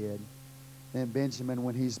he did. And Benjamin,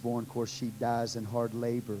 when he's born, of course, she dies in hard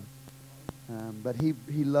labor. But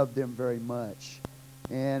he loved them very much.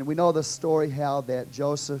 And we know the story how that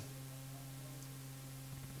Joseph,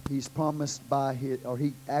 he's promised by his, or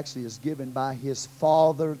he actually is given by his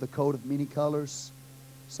father, the coat of many colors,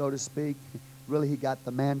 so to speak. Really, he got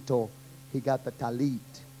the mantle. He got the talit.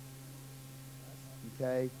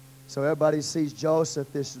 Okay? So everybody sees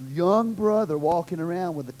Joseph, this young brother, walking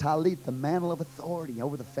around with the talit, the mantle of authority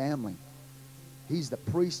over the family. He's the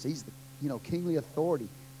priest. He's the, kingly authority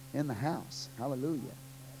in the house. Hallelujah.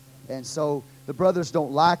 And so the brothers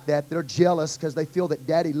don't like that. They're jealous because they feel that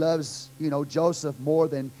Daddy loves, Joseph more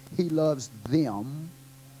than he loves them.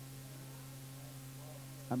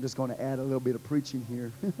 I'm just going to add a little bit of preaching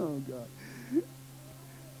here. Oh, God.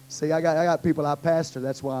 See, I got people I pastor.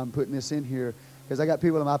 That's why I'm putting this in here. Because I got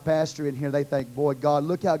people in my pastor in here. They think, boy, God,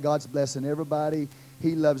 look how God's blessing everybody.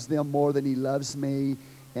 He loves them more than he loves me.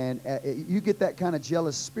 And you get that kind of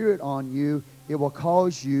jealous spirit on you, it will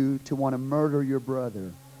cause you to want to murder your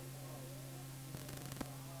brother.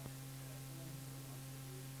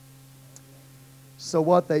 So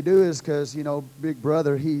what they do is, because, big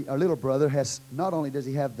brother, our little brother, has, not only does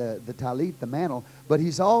he have the talit, the mantle, but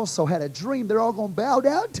he's also had a dream. They're all going to bow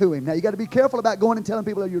down to him. Now, you got to be careful about going and telling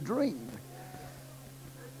people of your dream.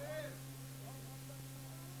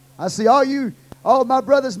 I see all my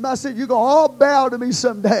brothers and my sisters, you're going to all bow to me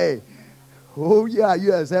someday. Oh, yeah,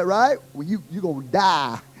 is that right? Well, you're going to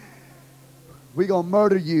die. We're going to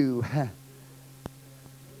murder you.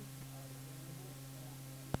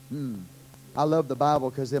 I love the Bible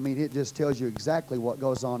because, it just tells you exactly what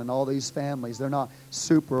goes on in all these families. They're not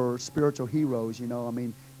super spiritual heroes,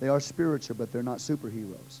 They are spiritual, but they're not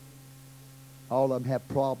superheroes. All of them have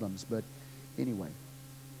problems, but anyway,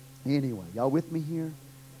 y'all with me here?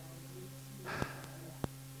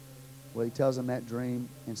 Well, he tells them that dream,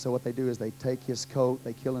 and so what they do is they take his coat,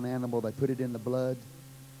 they kill an animal, they put it in the blood,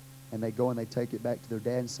 and they go and they take it back to their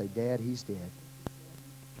dad and say, Dad, he's dead.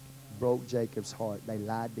 Broke Jacob's heart. They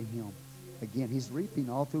lied to him. Again, he's reaping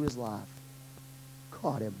all through his life.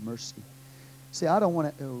 God have mercy. See, I don't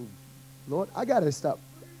want to, Lord, I got to stop.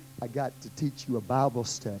 I got to teach you a Bible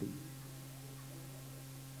study.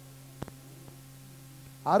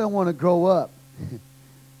 I don't want to grow up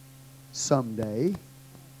someday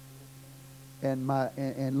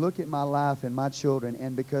and look at my life and my children,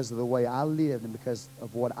 and because of the way I lived and because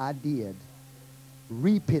of what I did,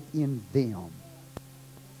 reap it in them.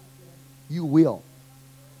 You will.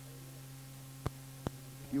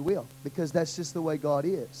 You will, because that's just the way God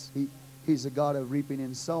is. He's a God of reaping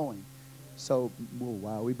and sowing. So, we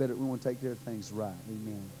want to take care of things right.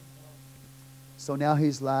 Amen. So now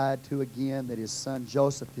he's lied to again that his son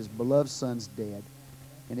Joseph, his beloved son's dead,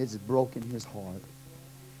 and it's broken his heart.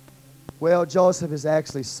 Well, Joseph is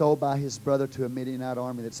actually sold by his brother to a Midianite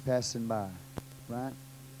army that's passing by, right?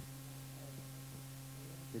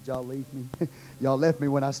 Did y'all leave me? Y'all left me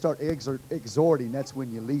when I start exhorting. That's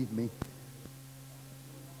when you leave me.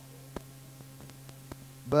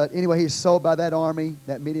 But anyway, he's sold by that army,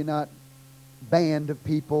 that Midianite band of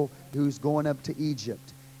people who's going up to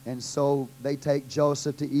Egypt. And so they take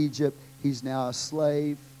Joseph to Egypt. He's now a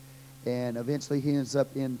slave. And eventually he ends up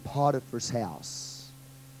in Potiphar's house.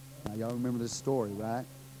 Now, y'all remember this story, right?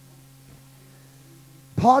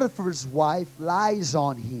 Potiphar's wife lies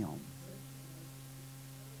on him.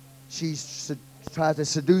 She tries to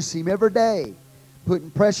seduce him every day, putting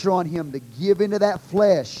pressure on him to give into that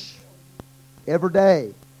flesh every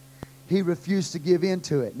day. He refused to give in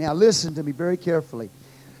to it. Now listen to me very carefully.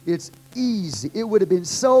 It's easy. It would have been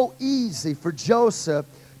so easy for Joseph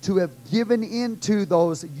to have given into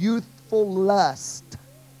those youthful lusts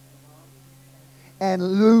and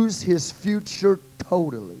lose his future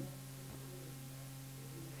totally.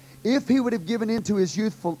 If he would have given into his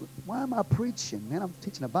youthful... Why am I preaching? Man, I'm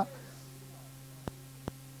teaching about...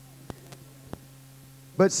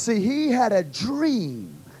 But see, he had a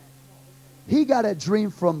dream. He got a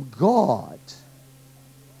dream from God.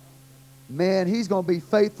 Man, he's going to be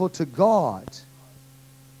faithful to God.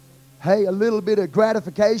 Hey, a little bit of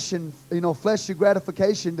gratification, fleshly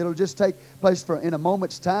gratification that'll just take place in a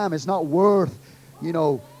moment's time is not worth,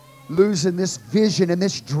 losing this vision and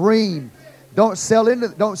this dream. Don't sell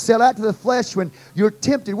out to the flesh when you're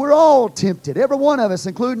tempted. We're all tempted, every one of us,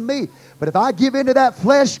 including me. But if I give into that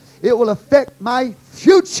flesh, it will affect my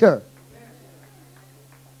future.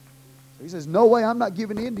 So he says, no way, I'm not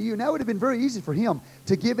giving in to you. Now it would have been very easy for him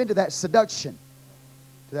to give into that seduction,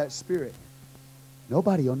 to that spirit.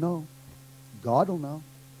 Nobody will know. God will know.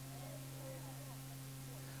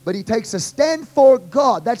 But he takes a stand for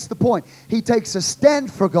God. That's the point. He takes a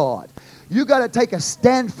stand for God. You got to take a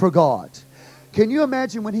stand for God. Can you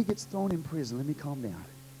imagine when he gets thrown in prison? Let me calm down.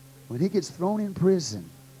 When he gets thrown in prison,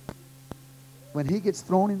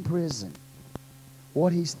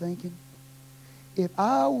 what he's thinking? If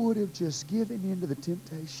I would have just given in to the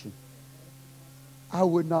temptation, I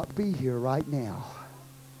would not be here right now.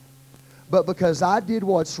 But because I did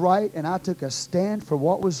what's right and I took a stand for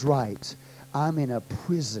what was right, I'm in a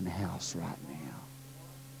prison house right now.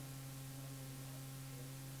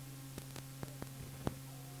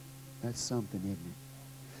 That's something, isn't it?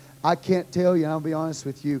 I can't tell you, I'll be honest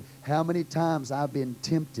with you, how many times I've been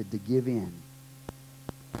tempted to give in.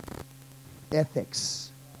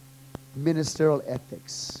 Ethics. Ministerial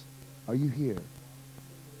ethics. Are you here?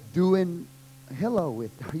 Are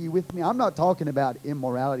you with me? I'm not talking about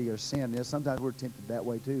immorality or sin. Sometimes we're tempted that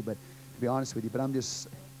way too, but to be honest with you,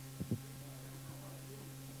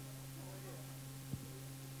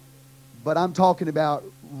 but I'm talking about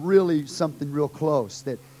really something real close,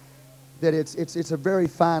 that it's a very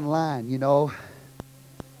fine line, you know,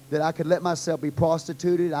 that I could let myself be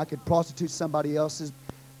prostituted. I could prostitute somebody else's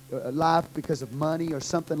life because of money or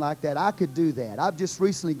something like that. I could do that. I've just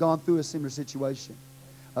recently gone through a similar situation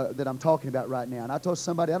that I'm talking about right now. And I told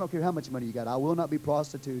somebody, I don't care how much money you got. I will not be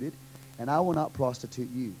prostituted, and I will not prostitute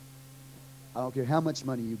you. I don't care how much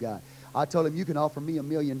money you got. I told him, you can offer me $1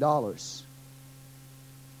 million.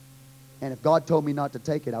 And if God told me not to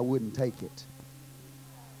take it, I wouldn't take it.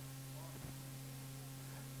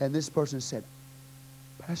 And this person said,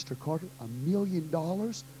 Pastor Carter, $1 million?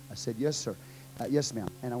 I said, yes, sir. Yes, ma'am.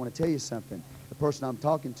 And I want to tell you something. The person I'm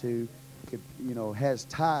talking to has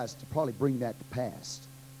ties to probably bring that to pass.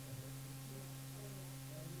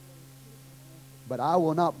 But I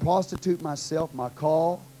will not prostitute myself, my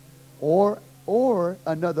call, or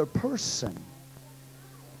another person.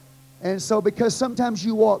 And so, because sometimes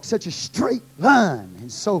you walk such a straight line,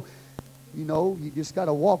 and so, you just got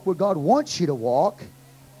to walk where God wants you to walk,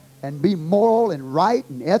 and be moral and right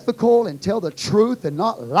and ethical and tell the truth and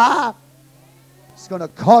not lie. It's going to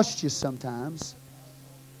cost you sometimes.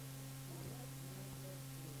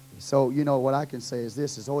 So, what I can say is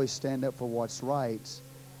this, is always stand up for what's right.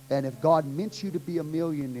 And if God meant you to be a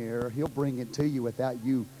millionaire, He'll bring it to you without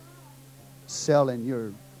you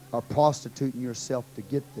selling or prostituting yourself to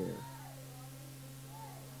get there.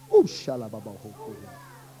 Ooh,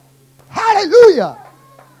 hallelujah!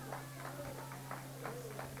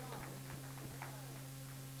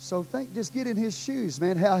 So just get in his shoes,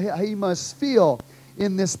 man, how he must feel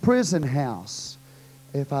in this prison house.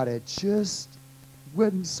 If I'd have just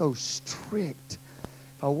wasn't so strict,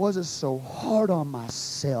 if I wasn't so hard on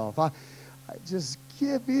myself, I just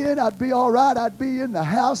give in, I'd be all right. I'd be in the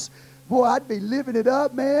house. Boy, I'd be living it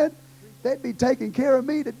up, man. They'd be taking care of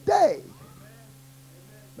me today.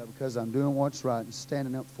 But because I'm doing what's right and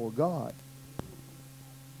standing up for God,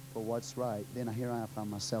 for what's right, then here I find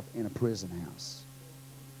myself in a prison house.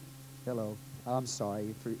 Hello. I'm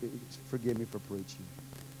sorry. Forgive me for preaching.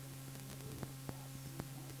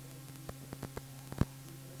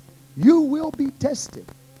 You will be tested.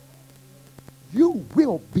 You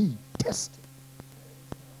will be tested.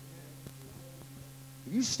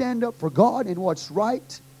 If you stand up for God and what's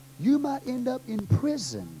right, you might end up in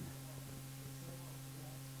prison.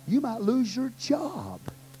 You might lose your job.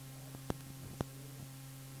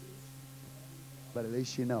 But at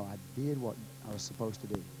least you know I did what I was supposed to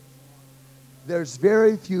do. There's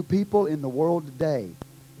very few people in the world today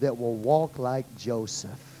that will walk like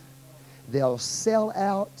Joseph. They'll sell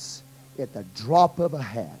out at the drop of a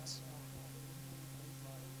hat.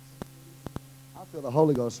 I feel the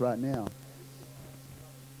Holy Ghost right now.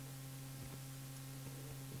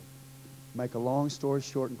 Make a long story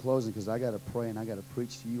short in closing, because I got to pray and I got to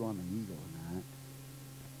preach to you on the eagle tonight.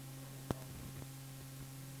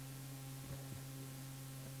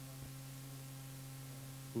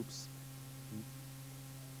 Oops.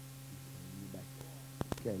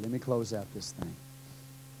 Okay, let me close out this thing.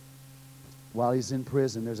 While he's in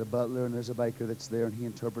prison, there's a butler and there's a baker that's there, and he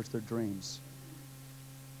interprets their dreams.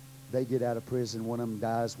 They get out of prison. One of them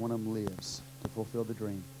dies, one of them lives to fulfill the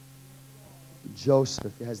dream.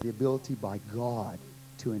 Joseph has the ability by God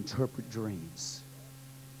to interpret dreams.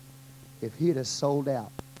 If he had sold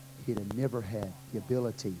out, he'd have never had the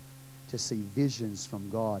ability to see visions from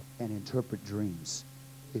God and interpret dreams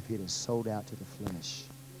if he'd have sold out to the flesh.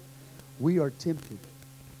 We are tempted.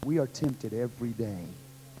 We are tempted every day.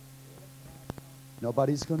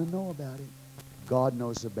 Nobody's going to know about it. God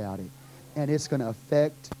knows about it. And it's going to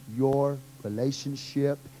affect your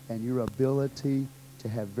relationship and your ability to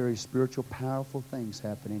have very spiritual, powerful things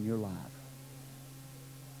happen in your life.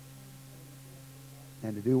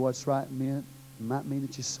 And to do what's right might mean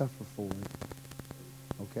that you suffer for it.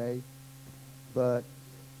 Okay? But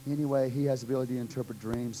anyway, he has the ability to interpret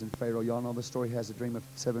dreams. And Pharaoh, y'all know the story, he has a dream of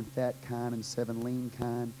 7 fat kine and 7 lean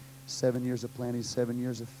kine, 7 years of plenty, 7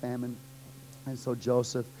 years of famine. And so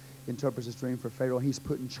Joseph interprets his dream for Pharaoh. He's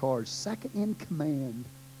put in charge, second in command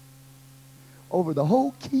over the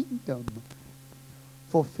whole kingdom,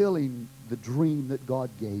 fulfilling the dream that God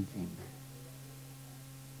gave him.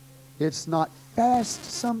 It's not fast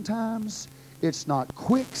sometimes. It's not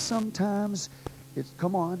quick sometimes.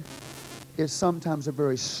 Come on. is sometimes a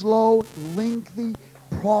very slow, lengthy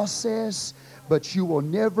process, but you will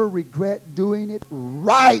never regret doing it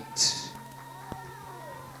right.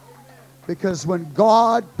 Because when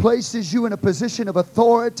God places you in a position of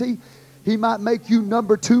authority, He might make you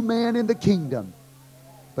number 2 man in the kingdom.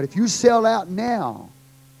 But if you sell out now,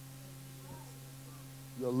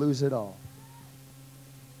 you'll lose it all.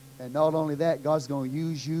 And not only that, God's going to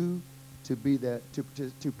use you to be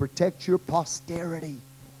to protect your posterity.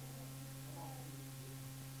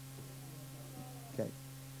 Okay.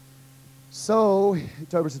 So, he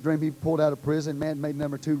interprets the dream. He pulled out of prison. Man made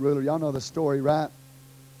number 2 ruler. Y'all know the story, right?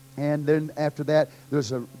 And then after that,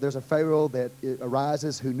 there's a Pharaoh that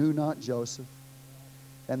arises who knew not Joseph.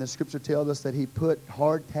 And the scripture tells us that he put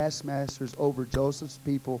hard taskmasters over Joseph's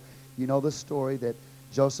people. You know the story that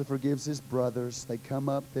Joseph forgives his brothers. They come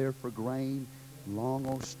up there for grain. Long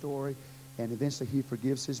old story. And eventually he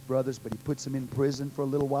forgives his brothers, but he puts them in prison for a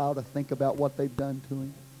little while to think about what they've done to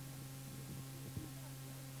him.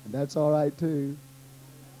 And that's all right too.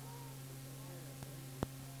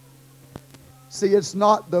 See, it's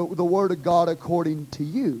not the Word of God according to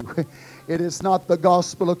you. It is not the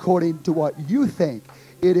gospel according to what you think.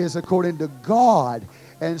 It is according to God.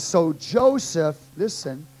 And so Joseph,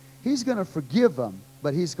 listen, he's going to forgive them,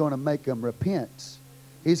 but he's going to make them repent.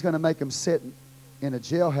 He's going to make them sit in a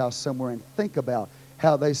jailhouse somewhere and think about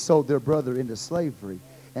how they sold their brother into slavery.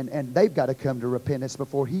 And they've got to come to repentance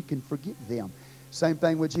before he can forgive them. Same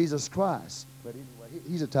thing with Jesus Christ. But anyway,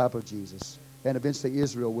 he's a type of Jesus. And eventually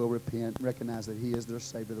Israel will repent, recognize that He is their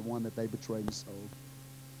Savior, the one that they betrayed and sold.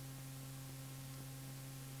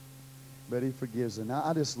 But He forgives them. Now,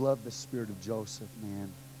 I just love the spirit of Joseph,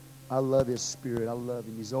 man. I love his spirit. I love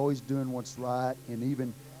him. He's always doing what's right. And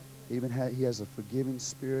even he has a forgiving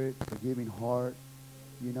spirit, forgiving heart.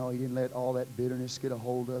 You know, he didn't let all that bitterness get a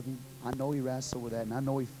hold of him. I know he wrestled with that, and I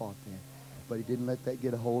know he fought that. But he didn't let that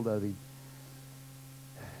get a hold of him.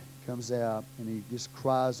 Comes out and he just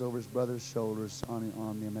cries over his brother's shoulders on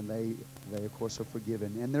them, and they of course are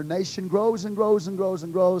forgiven. And their nation grows and grows and grows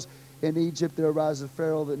and grows. In Egypt there arises a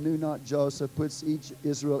Pharaoh that knew not Joseph, puts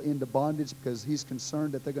Israel into bondage because he's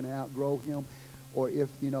concerned that they're going to outgrow him, or if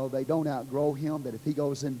they don't outgrow him, that if he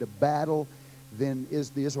goes into battle, then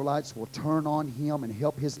the Israelites will turn on him and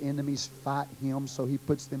help his enemies fight him. So he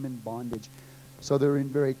puts them in bondage. So they're in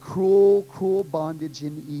very cruel bondage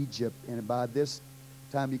in Egypt. And by this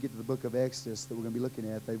time you get to the book of Exodus that we're going to be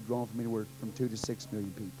looking at, they've grown from anywhere from 2 to 6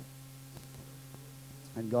 million people.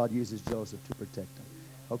 And God uses Joseph to protect them.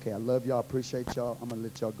 Okay, I love y'all. Appreciate y'all. I'm going to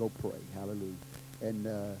let y'all go pray. Hallelujah. And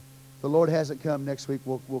the Lord hasn't come next week.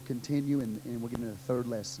 We'll continue, and we'll get into the 3rd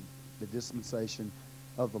lesson, the dispensation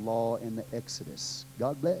of the law and the Exodus.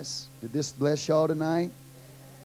 God bless. Did this bless y'all tonight?